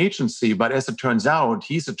own agency. But as it turns out,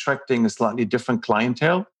 he's attracting a slightly different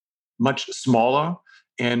clientele, much smaller.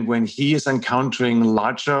 And when he is encountering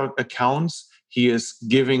larger accounts, he is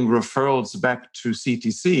giving referrals back to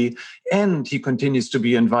CTC, and he continues to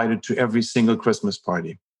be invited to every single Christmas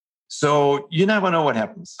party. So you never know what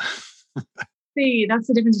happens. See, that's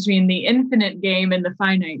the difference between the infinite game and the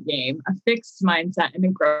finite game, a fixed mindset and a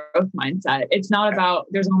growth mindset. It's not about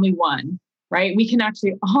there's only one, right? We can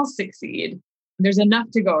actually all succeed. There's enough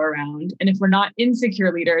to go around. And if we're not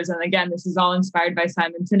insecure leaders, and again, this is all inspired by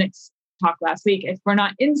Simon Sinek's talk last week, if we're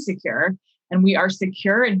not insecure and we are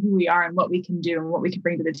secure in who we are and what we can do and what we can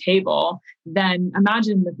bring to the table, then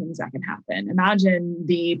imagine the things that can happen. Imagine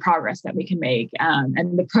the progress that we can make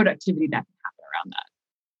and the productivity that can happen around that.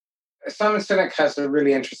 Simon Sinek has a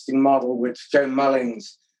really interesting model, which Joe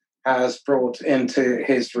Mullings has brought into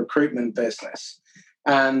his recruitment business.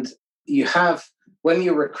 And you have, when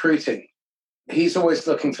you're recruiting, he's always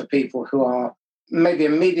looking for people who are maybe a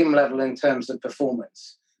medium level in terms of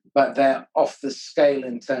performance, but they're off the scale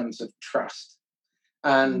in terms of trust.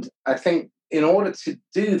 And I think in order to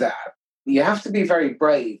do that, you have to be very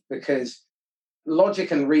brave, because logic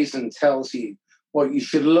and reason tells you what you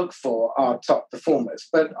should look for are top performers,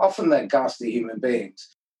 but often they're ghastly human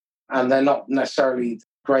beings and they're not necessarily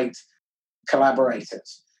great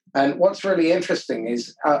collaborators. And what's really interesting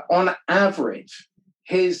is on average,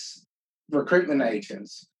 his recruitment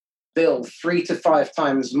agents bill 3 to 5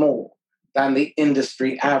 times more than the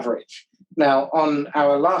industry average. Now, on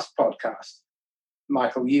our last podcast,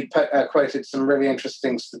 Michael, you quoted some really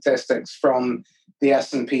interesting statistics from the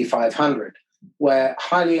S&P 500, where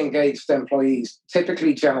highly engaged employees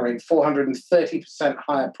typically generate 430%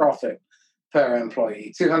 higher profit per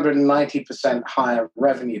employee, 290% higher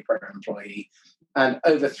revenue per employee, and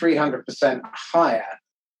over 300% higher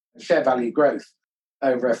share value growth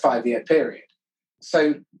over a 5-year period.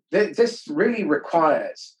 So this really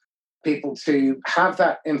requires people to have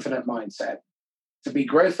that infinite mindset, to be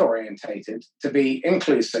growth orientated, to be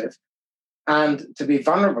inclusive, and to be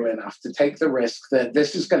vulnerable enough to take the risk that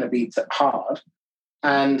this is going to be hard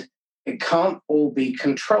and it can't all be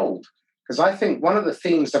controlled. Because I think one of the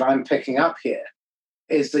themes that I'm picking up here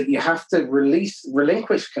is that you have to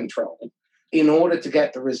relinquish control in order to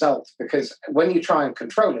get the result. Because when you try and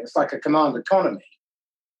control it, it's like a command economy.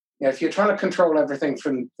 You know, if you're trying to control everything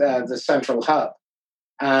from the central hub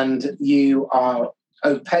and you are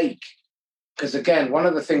opaque, because again, one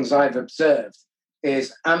of the things I've observed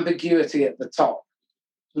is ambiguity at the top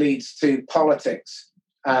leads to politics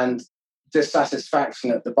and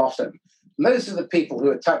dissatisfaction at the bottom. And those are the people who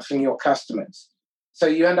are touching your customers. So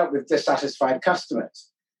you end up with dissatisfied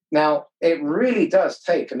customers. Now, it really does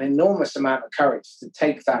take an enormous amount of courage to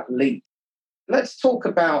take that leap. Let's talk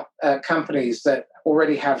about companies that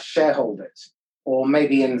already have shareholders or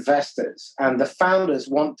maybe investors, and the founders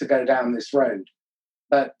want to go down this road.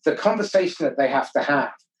 But the conversation that they have to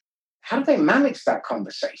have, how do they manage that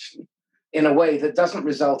conversation in a way that doesn't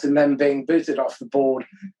result in them being booted off the board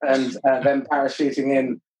and them parachuting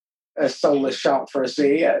in a soulless shop for a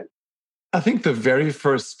CEO? I think the very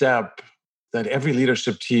first step that every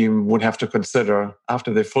leadership team would have to consider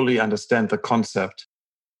after they fully understand the concept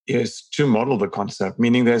is to model the concept,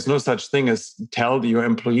 meaning there's no such thing as tell your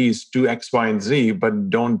employees do X, Y, and Z, but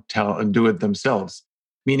don't tell and do it themselves.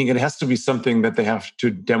 Meaning it has to be something that they have to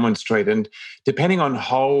demonstrate. And depending on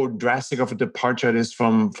how drastic of a departure it is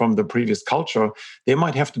from the previous culture, they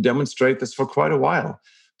might have to demonstrate this for quite a while,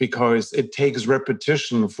 because it takes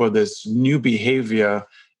repetition for this new behavior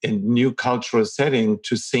and new cultural setting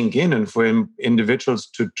to sink in and for individuals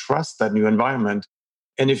to trust that new environment.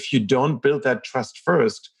 And if you don't build that trust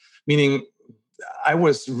first, meaning I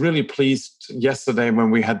was really pleased yesterday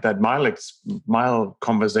when we had that mile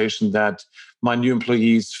conversation that my new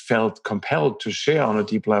employees felt compelled to share on a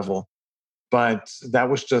deep level. But that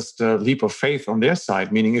was just a leap of faith on their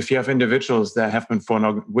side, meaning if you have individuals that have been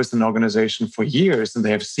with an organization for years and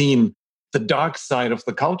they have seen the dark side of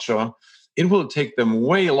the culture, it will take them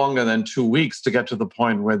way longer than 2 weeks to get to the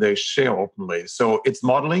point where they share openly. So it's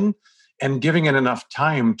modeling and giving it enough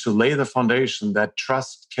time to lay the foundation that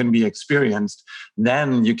trust can be experienced.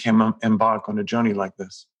 Then you can embark on a journey like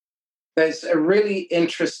this. There's a really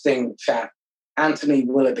interesting chap, Anthony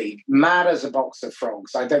Willoughby, mad as a box of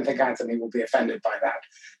frogs. I don't think Anthony will be offended by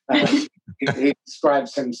that. He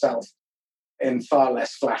describes himself in far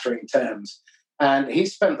less flattering terms. And he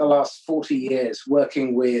spent the last 40 years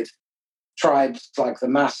working with tribes like the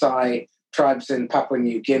Maasai, tribes in Papua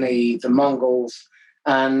New Guinea, the Mongols,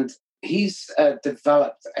 and he's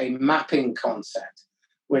developed a mapping concept,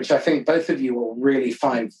 which I think both of you will really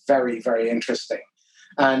find very, very interesting.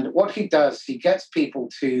 And what he does, he gets people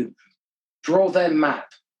to draw their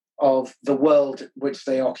map of the world which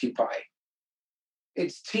they occupy.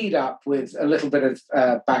 it's teed up with a little bit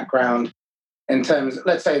of background in terms,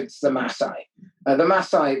 let's say it's the Maasai. The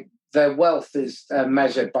Maasai, their wealth is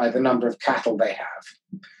measured by the number of cattle they have.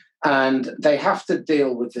 And they have to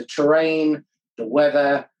deal with the terrain, the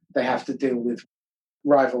weather, they have to deal with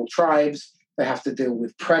rival tribes, they have to deal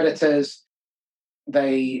with predators,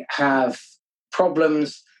 they have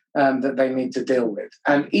problems that they need to deal with.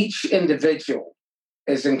 And each individual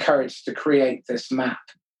is encouraged to create this map.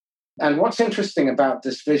 And what's interesting about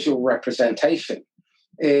this visual representation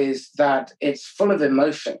is that it's full of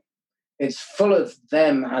emotion. It's full of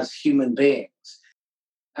them as human beings.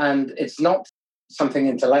 And it's not something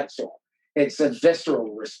intellectual. It's a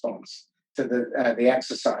visceral response to the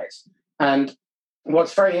exercise. And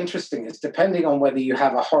what's very interesting is depending on whether you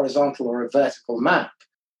have a horizontal or a vertical map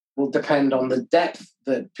will depend on the depth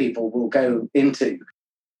that people will go into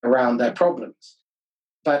around their problems.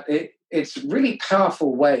 But it's a really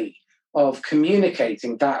powerful way of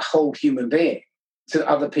communicating that whole human being to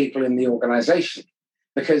other people in the organization.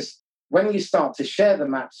 Because when you start to share the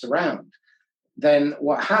maps around, then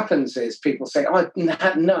what happens is people say, oh, I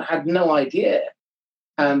had no idea.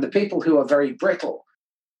 And the people who are very brittle,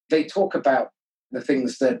 they talk about the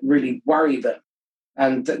things that really worry them.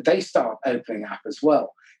 And they start opening up as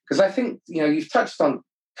well. Because I think, you've touched on a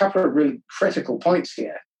couple of really critical points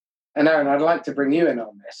here. And Aaron, I'd like to bring you in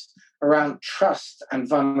on this around trust and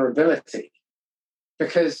vulnerability.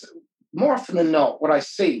 Because more often than not, what I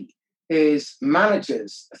see is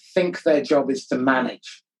managers think their job is to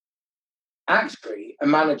manage. Actually, a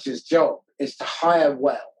manager's job is to hire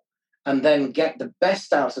well and then get the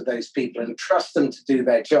best out of those people and trust them to do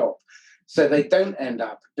their job so they don't end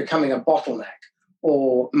up becoming a bottleneck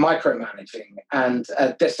or micromanaging and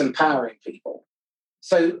disempowering people.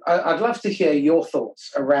 So I'd love to hear your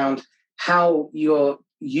thoughts around how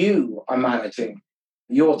you are managing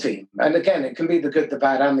your team. And again, it can be the good, the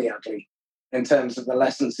bad, and the ugly in terms of the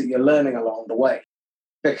lessons that you're learning along the way.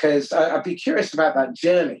 Because I'd be curious about that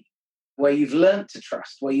journey where you've learned to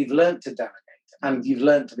trust, where you've learned to delegate, and you've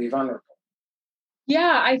learned to be vulnerable.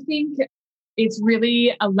 Yeah, I think it's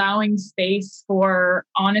really allowing space for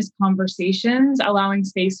honest conversations, allowing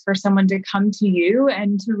space for someone to come to you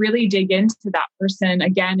and to really dig into that person.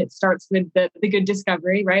 Again, it starts with the good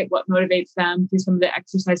discovery, right? What motivates them through some of the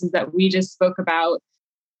exercises that we just spoke about.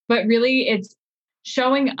 But really, it's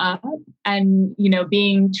showing up and,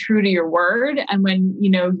 being true to your word. And when,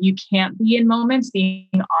 you can't be in moments, being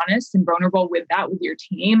honest and vulnerable with that with your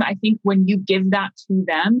team. I think when you give that to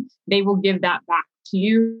them, they will give that back to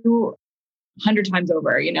you 100 times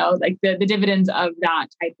over, like the dividends of that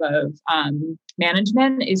type of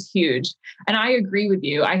management is huge. And I agree with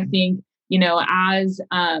you. I think, as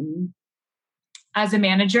a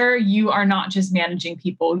manager, you are not just managing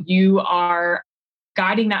people, you are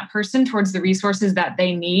guiding that person towards the resources that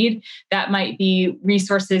they need. That might be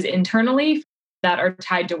resources internally that are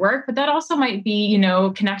tied to work, but that also might be,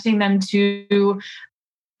 connecting them to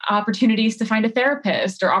opportunities to find a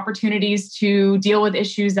therapist or opportunities to deal with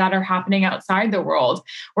issues that are happening outside the world.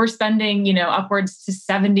 We're spending, upwards to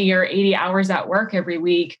 70 or 80 hours at work every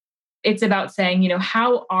week. It's about saying,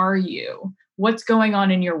 how are you? What's going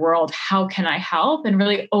on in your world? How can I help? And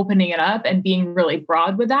really opening it up and being really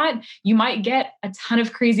broad with that. You might get a ton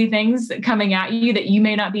of crazy things coming at you that you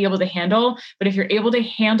may not be able to handle. But if you're able to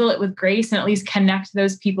handle it with grace and at least connect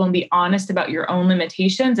those people and be honest about your own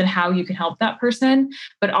limitations and how you can help that person,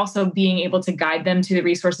 but also being able to guide them to the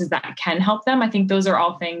resources that can help them, I think those are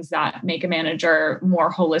all things that make a manager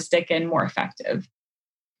more holistic and more effective.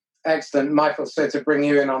 Excellent. Michael, so to bring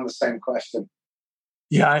you in on the same question.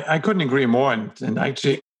 Yeah, I couldn't agree more. And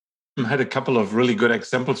actually, I had a couple of really good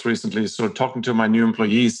examples recently. So talking to my new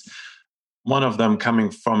employees, one of them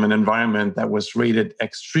coming from an environment that was rated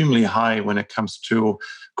extremely high when it comes to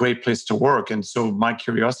great place to work. And so my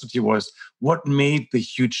curiosity was, what made the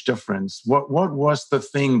huge difference? What was the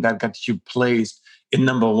thing that got you placed in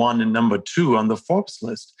number 1 and number 2 on the Forbes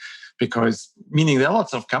list? Because meaning there are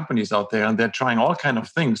lots of companies out there and they're trying all kinds of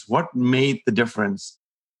things. What made the difference?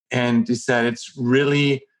 And he said it's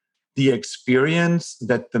really the experience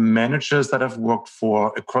that the managers that I've worked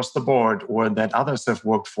for across the board or that others have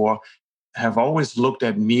worked for have always looked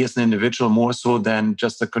at me as an individual more so than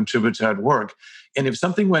just a contributor at work. And if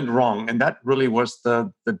something went wrong, and that really was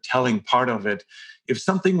the telling part of it, if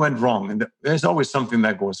something went wrong, and there's always something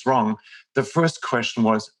that goes wrong, the first question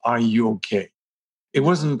was, are you okay? It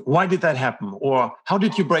wasn't, why did that happen? Or how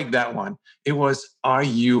did you break that one? It was, are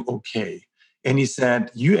you okay? And he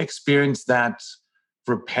said, you experience that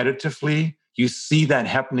repetitively, you see that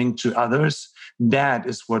happening to others, that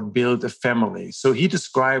is what built a family. So he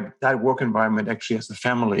described that work environment actually as a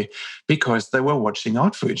family because they were watching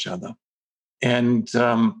out for each other. And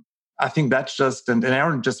I think that's just, and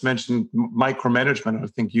Aaron just mentioned micromanagement. I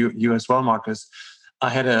think you as well, Marcus. I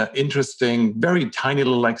had an interesting, very tiny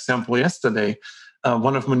little example yesterday.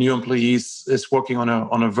 One of my new employees is working on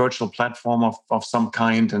a virtual platform of some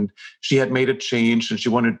kind, and she had made a change, and she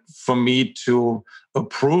wanted for me to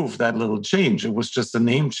approve that little change. It was just a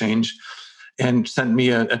name change, and sent me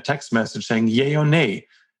a text message saying yay or nay.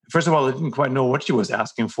 First of all, I didn't quite know what she was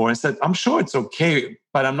asking for. I said, I'm sure it's okay,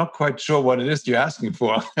 but I'm not quite sure what it is you're asking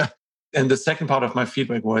for. And the second part of my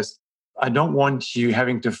feedback was, I don't want you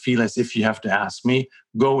having to feel as if you have to ask me.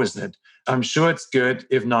 Go with it. I'm sure it's good.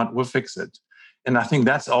 If not, we'll fix it. And I think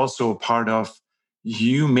that's also a part of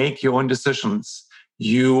you make your own decisions.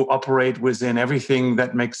 You operate within everything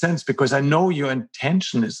that makes sense because I know your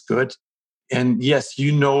intention is good. And yes,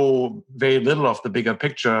 you know very little of the bigger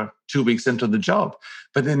picture 2 weeks into the job.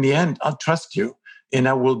 But in the end, I'll trust you and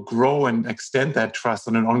I will grow and extend that trust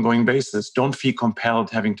on an ongoing basis. Don't feel compelled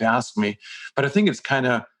having to ask me. But I think it's kind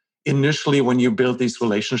of initially when you build these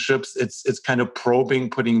relationships, it's kind of probing,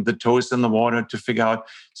 putting the toes in the water to figure out,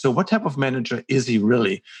 so what type of manager is he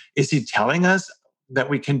really? Is he telling us that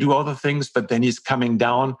we can do all the things, but then he's coming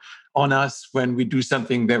down on us when we do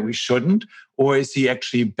something that we shouldn't? Or is he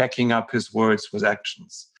actually backing up his words with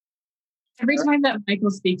actions? Every time that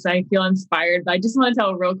Michael speaks, I feel inspired, but I just want to tell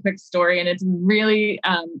a real quick story. And it's a really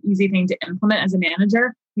easy thing to implement as a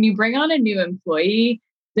manager. When you bring on a new employee,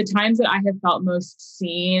 the times that I have felt most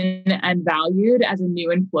seen and valued as a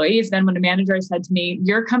new employee is then when a manager said to me,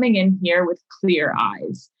 you're coming in here with clear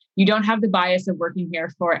eyes. You don't have the bias of working here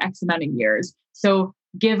for X amount of years. So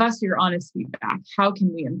give us your honest feedback. How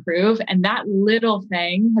can we improve? And that little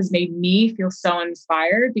thing has made me feel so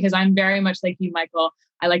inspired because I'm very much like you, Michael.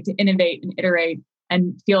 I like to innovate and iterate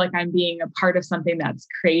and feel like I'm being a part of something that's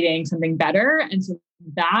creating something better. And so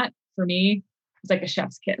that for me is like a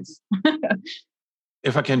chef's kiss.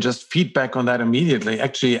 If I can just feedback on that immediately,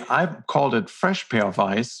 actually, I've called it fresh pair of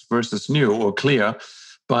eyes versus new or clear,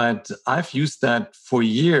 but I've used that for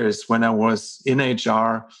years when I was in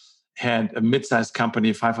HR, had a mid-sized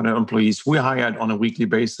company, 500 employees. We hired on a weekly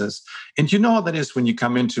basis. And you know how that is when you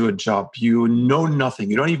come into a job. You know nothing.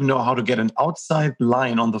 You don't even know how to get an outside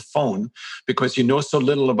line on the phone because you know so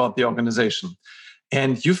little about the organization.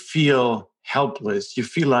 And you feel helpless. You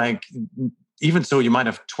feel like, even so, you might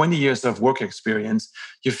have 20 years of work experience,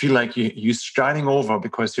 you feel like you're striding over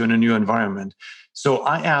because you're in a new environment. So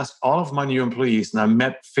I asked all of my new employees, and I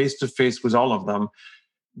met face-to-face with all of them,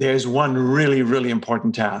 there's one really, really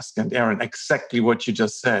important task. And Aaron, exactly what you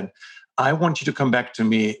just said. I want you to come back to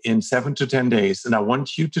me in 7 to 10 days, and I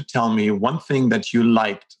want you to tell me one thing that you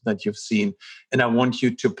liked that you've seen. And I want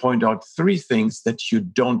you to point out 3 things that you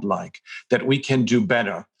don't like, that we can do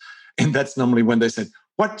better. And that's normally when they said,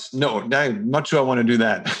 what? No, I'm not sure I want to do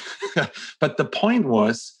that. But the point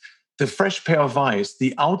was, the fresh pair of eyes,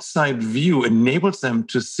 the outside view enables them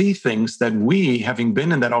to see things that we, having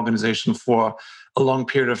been in that organization for a long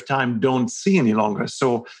period of time, don't see any longer.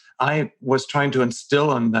 So I was trying to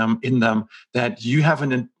instill in them that you have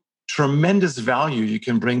a tremendous value you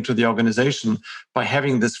can bring to the organization by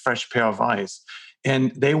having this fresh pair of eyes.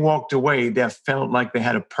 And they walked away. They felt like they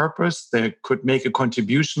had a purpose. They could make a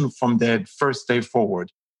contribution from their first day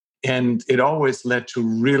forward. And it always led to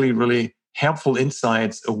really, really helpful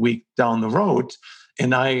insights a week down the road.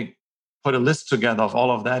 And I put a list together of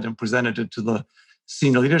all of that and presented it to the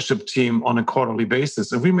senior leadership team on a quarterly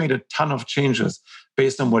basis. And we made a ton of changes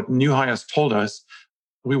based on what new hires told us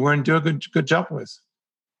we weren't doing a good job with.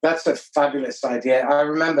 That's a fabulous idea. I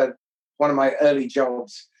remember one of my early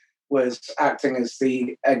jobs was acting as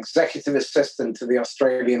the executive assistant to the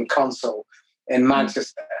Australian consul in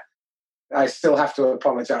Manchester. I still have to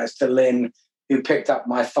apologize to Lynn, who picked up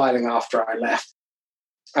my filing after I left.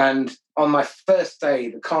 And on my first day,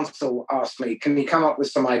 the consul asked me, can you come up with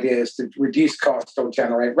some ideas to reduce cost or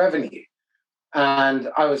generate revenue? And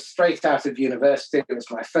I was straight out of university. It was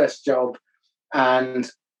my first job. And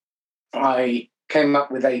I came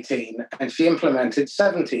up with 18, and she implemented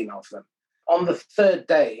 17 of them. On the third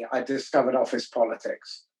day, I discovered office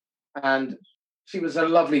politics. And she was a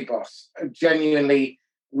lovely boss, genuinely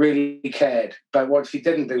really cared. But what she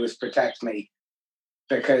didn't do was protect me,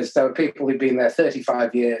 because there were people who'd been there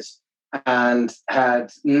 35 years and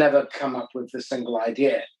had never come up with a single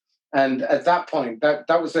idea. And at that point,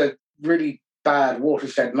 that was a really bad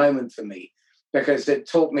watershed moment for me, because it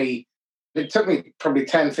took me probably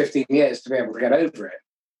 10, 15 years to be able to get over it,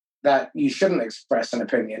 that you shouldn't express an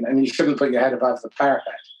opinion and you shouldn't put your head above the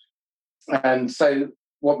parapet. And so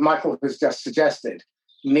what Michael has just suggested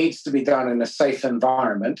needs to be done in a safe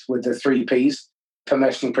environment with the 3 Ps: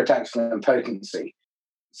 permission, protection, and potency.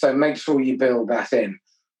 So make sure you build that in.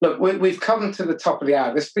 Look, we've come to the top of the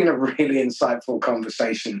hour. This has been a really insightful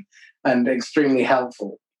conversation and extremely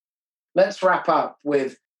helpful. Let's wrap up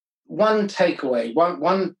with one takeaway,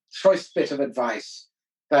 one choice bit of advice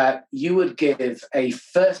that you would give a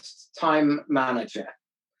first-time manager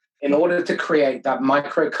in order to create that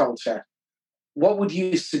microculture. What would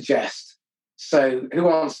you suggest? So who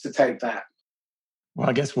wants to take that? Well,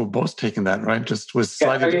 I guess we're both taking that, right? Just with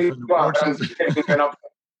slightly different approaches.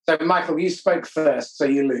 So, Michael, you spoke first, so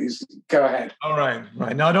you lose. Go ahead. All right.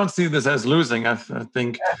 No, I don't see this as losing. I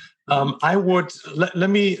think I would let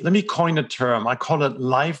me coin a term. I call it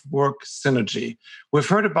life-work synergy. We've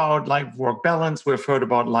heard about life-work balance. We've heard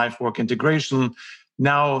about life-work integration.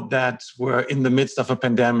 Now that we're in the midst of a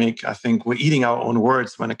pandemic, I think we're eating our own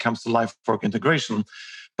words when it comes to life-work integration.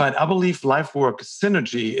 But I believe life-work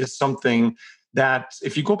synergy is something that,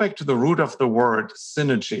 if you go back to the root of the word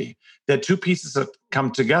synergy, there are 2 pieces that come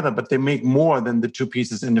together, but they make more than the 2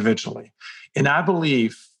 pieces individually. And I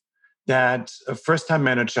believe that a first-time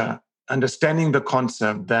manager, understanding the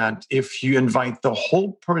concept that if you invite the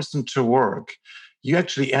whole person to work, you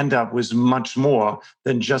actually end up with much more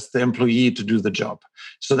than just the employee to do the job.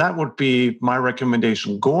 So that would be my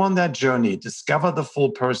recommendation. Go on that journey, discover the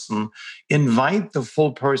full person, invite the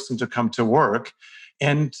full person to come to work,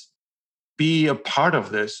 and be a part of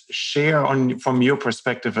this, share from your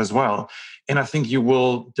perspective as well. And I think you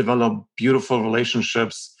will develop beautiful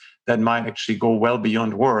relationships that might actually go well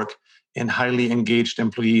beyond work and highly engaged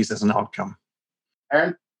employees as an outcome.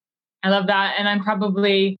 Erin? I love that. And I'm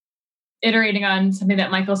probably iterating on something that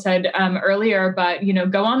Michael said earlier, but,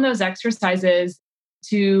 go on those exercises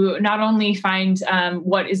to not only find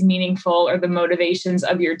what is meaningful or the motivations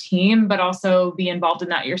of your team, but also be involved in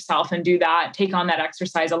that yourself and take on that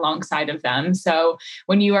exercise alongside of them. So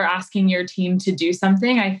when you are asking your team to do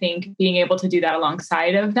something, I think being able to do that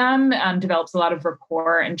alongside of them develops a lot of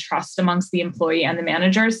rapport and trust amongst the employee and the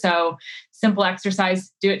manager. So simple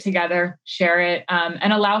exercise, do it together, share it,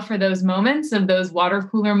 and allow for those moments of those water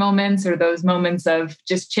cooler moments or those moments of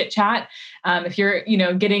just chit chat. If you're,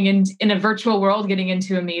 getting in a virtual world, getting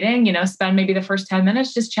into a meeting, spend maybe the first 10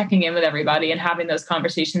 minutes just checking in with everybody and having those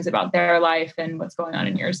conversations about their life and what's going on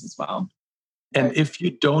in yours as well. And if you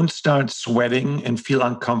don't start sweating and feel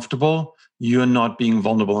uncomfortable, you're not being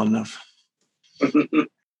vulnerable enough.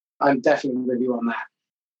 I'm definitely with you on that.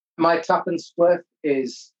 My tuppence worth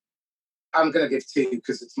is, I'm going to give 2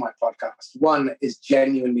 because it's my podcast. One is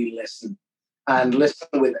genuinely listen, and listen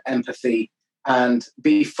with empathy and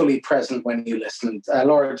be fully present when you listen.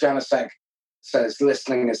 Laura Janasek says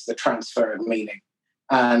listening is the transfer of meaning,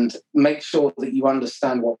 and make sure that you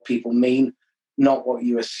understand what people mean, not what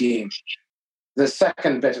you assume. The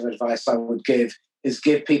second bit of advice I would give is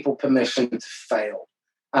give people permission to fail.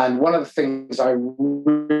 And one of the things I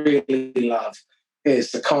really love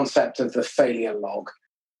is the concept of the failure log.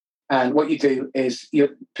 And what you do is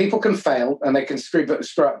people can fail and they can screw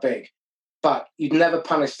up big, but you'd never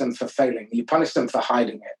punish them for failing. You punish them for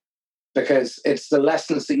hiding it, because it's the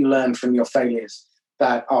lessons that you learn from your failures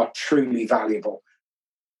that are truly valuable.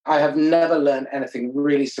 I have never learned anything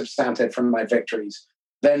really substantive from my victories.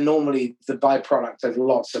 They're normally the byproduct of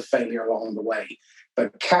lots of failure along the way.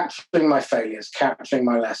 But capturing my failures, capturing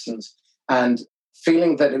my lessons, and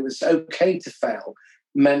feeling that it was okay to fail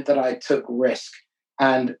meant that I took risk.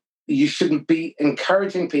 And you shouldn't be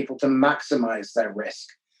encouraging people to maximize their risk.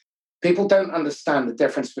 People don't understand the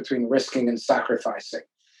difference between risking and sacrificing.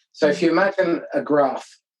 So if you imagine a graph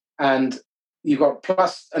and you've got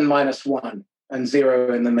plus and minus 1 and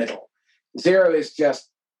 0 in the middle, 0 is just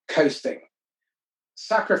coasting.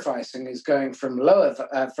 Sacrificing is going from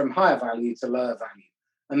higher value to lower value,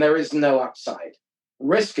 and there is no upside.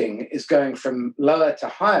 Risking is going from lower to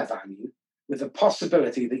higher value, with the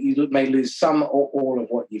possibility that you may lose some or all of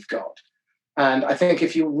what you've got. And I think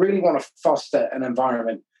if you really want to foster an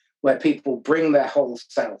environment where people bring their whole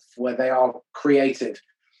self, where they are creative,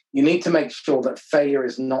 you need to make sure that failure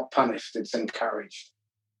is not punished, it's encouraged.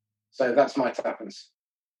 So that's my tuppence.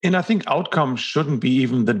 And I think outcome shouldn't be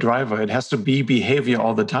even the driver. It has to be behavior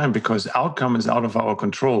all the time, because outcome is out of our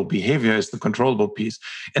control. Behavior is the controllable piece.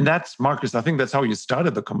 And that's, Marcus, I think that's how you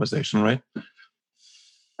started the conversation, right?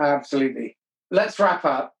 Absolutely. Let's wrap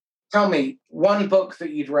up. Tell me one book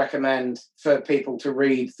that you'd recommend for people to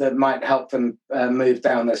read that might help them move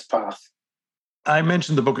down this path. I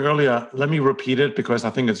mentioned the book earlier. Let me repeat it because I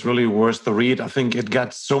think it's really worth the read. I think it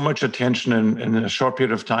got so much attention in a short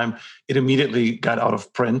period of time. It immediately got out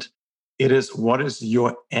of print. It is What is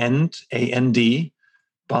Your End, A-N-D,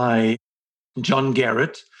 by John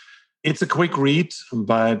Garrett. It's a quick read,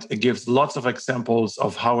 but it gives lots of examples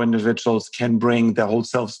of how individuals can bring their whole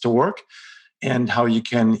selves to work and how you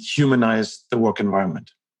can humanize the work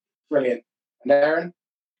environment. Brilliant. And Erin?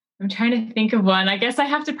 I'm trying to think of one. I guess I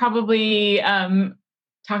have to probably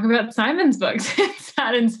talk about Simon's books.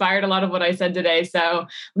 That inspired a lot of what I said today. So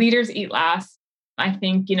Leaders Eat Last. I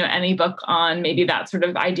think, any book on maybe that sort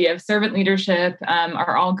of idea of servant leadership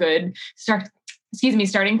are all good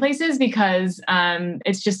starting places, because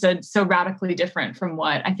it's just so radically different from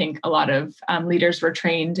what I think a lot of leaders were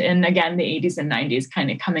trained in, again, the 80s and 90s,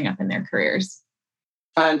 kind of coming up in their careers.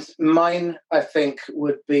 And mine, I think,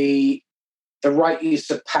 would be The Right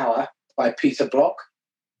Use of Power by Peter Block.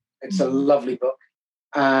 It's a lovely book.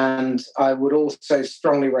 And I would also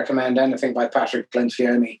strongly recommend anything by Patrick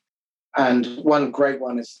Lencioni. And one great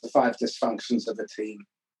one is The 5 Dysfunctions of a Team.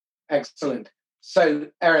 Excellent. So,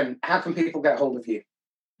 Erin, how can people get hold of you?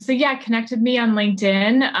 So connect with me on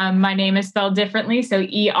LinkedIn. My name is spelled differently, so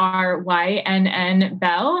ERYNN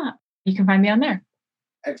Bell. You can find me on there.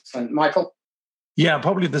 Excellent. Michael? Yeah,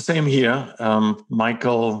 probably the same here.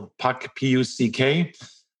 Michael Puck, P-U-C-K.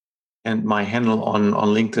 And my handle on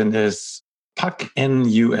LinkedIn is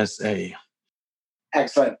PuckNUSA.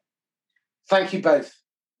 Excellent. Thank you both.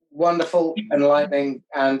 Wonderful, enlightening,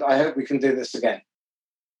 and I hope we can do this again.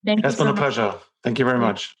 It's been a pleasure. Thank you very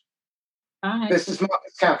much. Bye. This is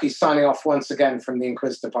Marcus Kauke signing off once again from the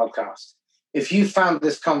Inquisitor podcast. If you found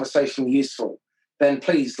this conversation useful, then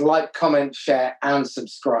please like, comment, share, and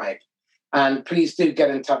subscribe. And please do get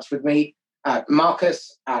in touch with me at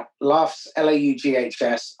Marcus@laughs,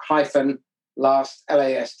 LAUGHS -last,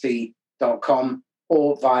 LAST.com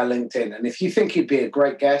or via LinkedIn. And if you think you'd be a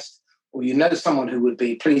great guest, or you know someone who would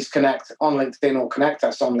be, please connect on LinkedIn or connect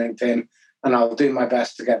us on LinkedIn, and I'll do my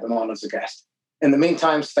best to get them on as a guest. In the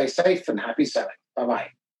meantime, stay safe and happy selling. Bye-bye.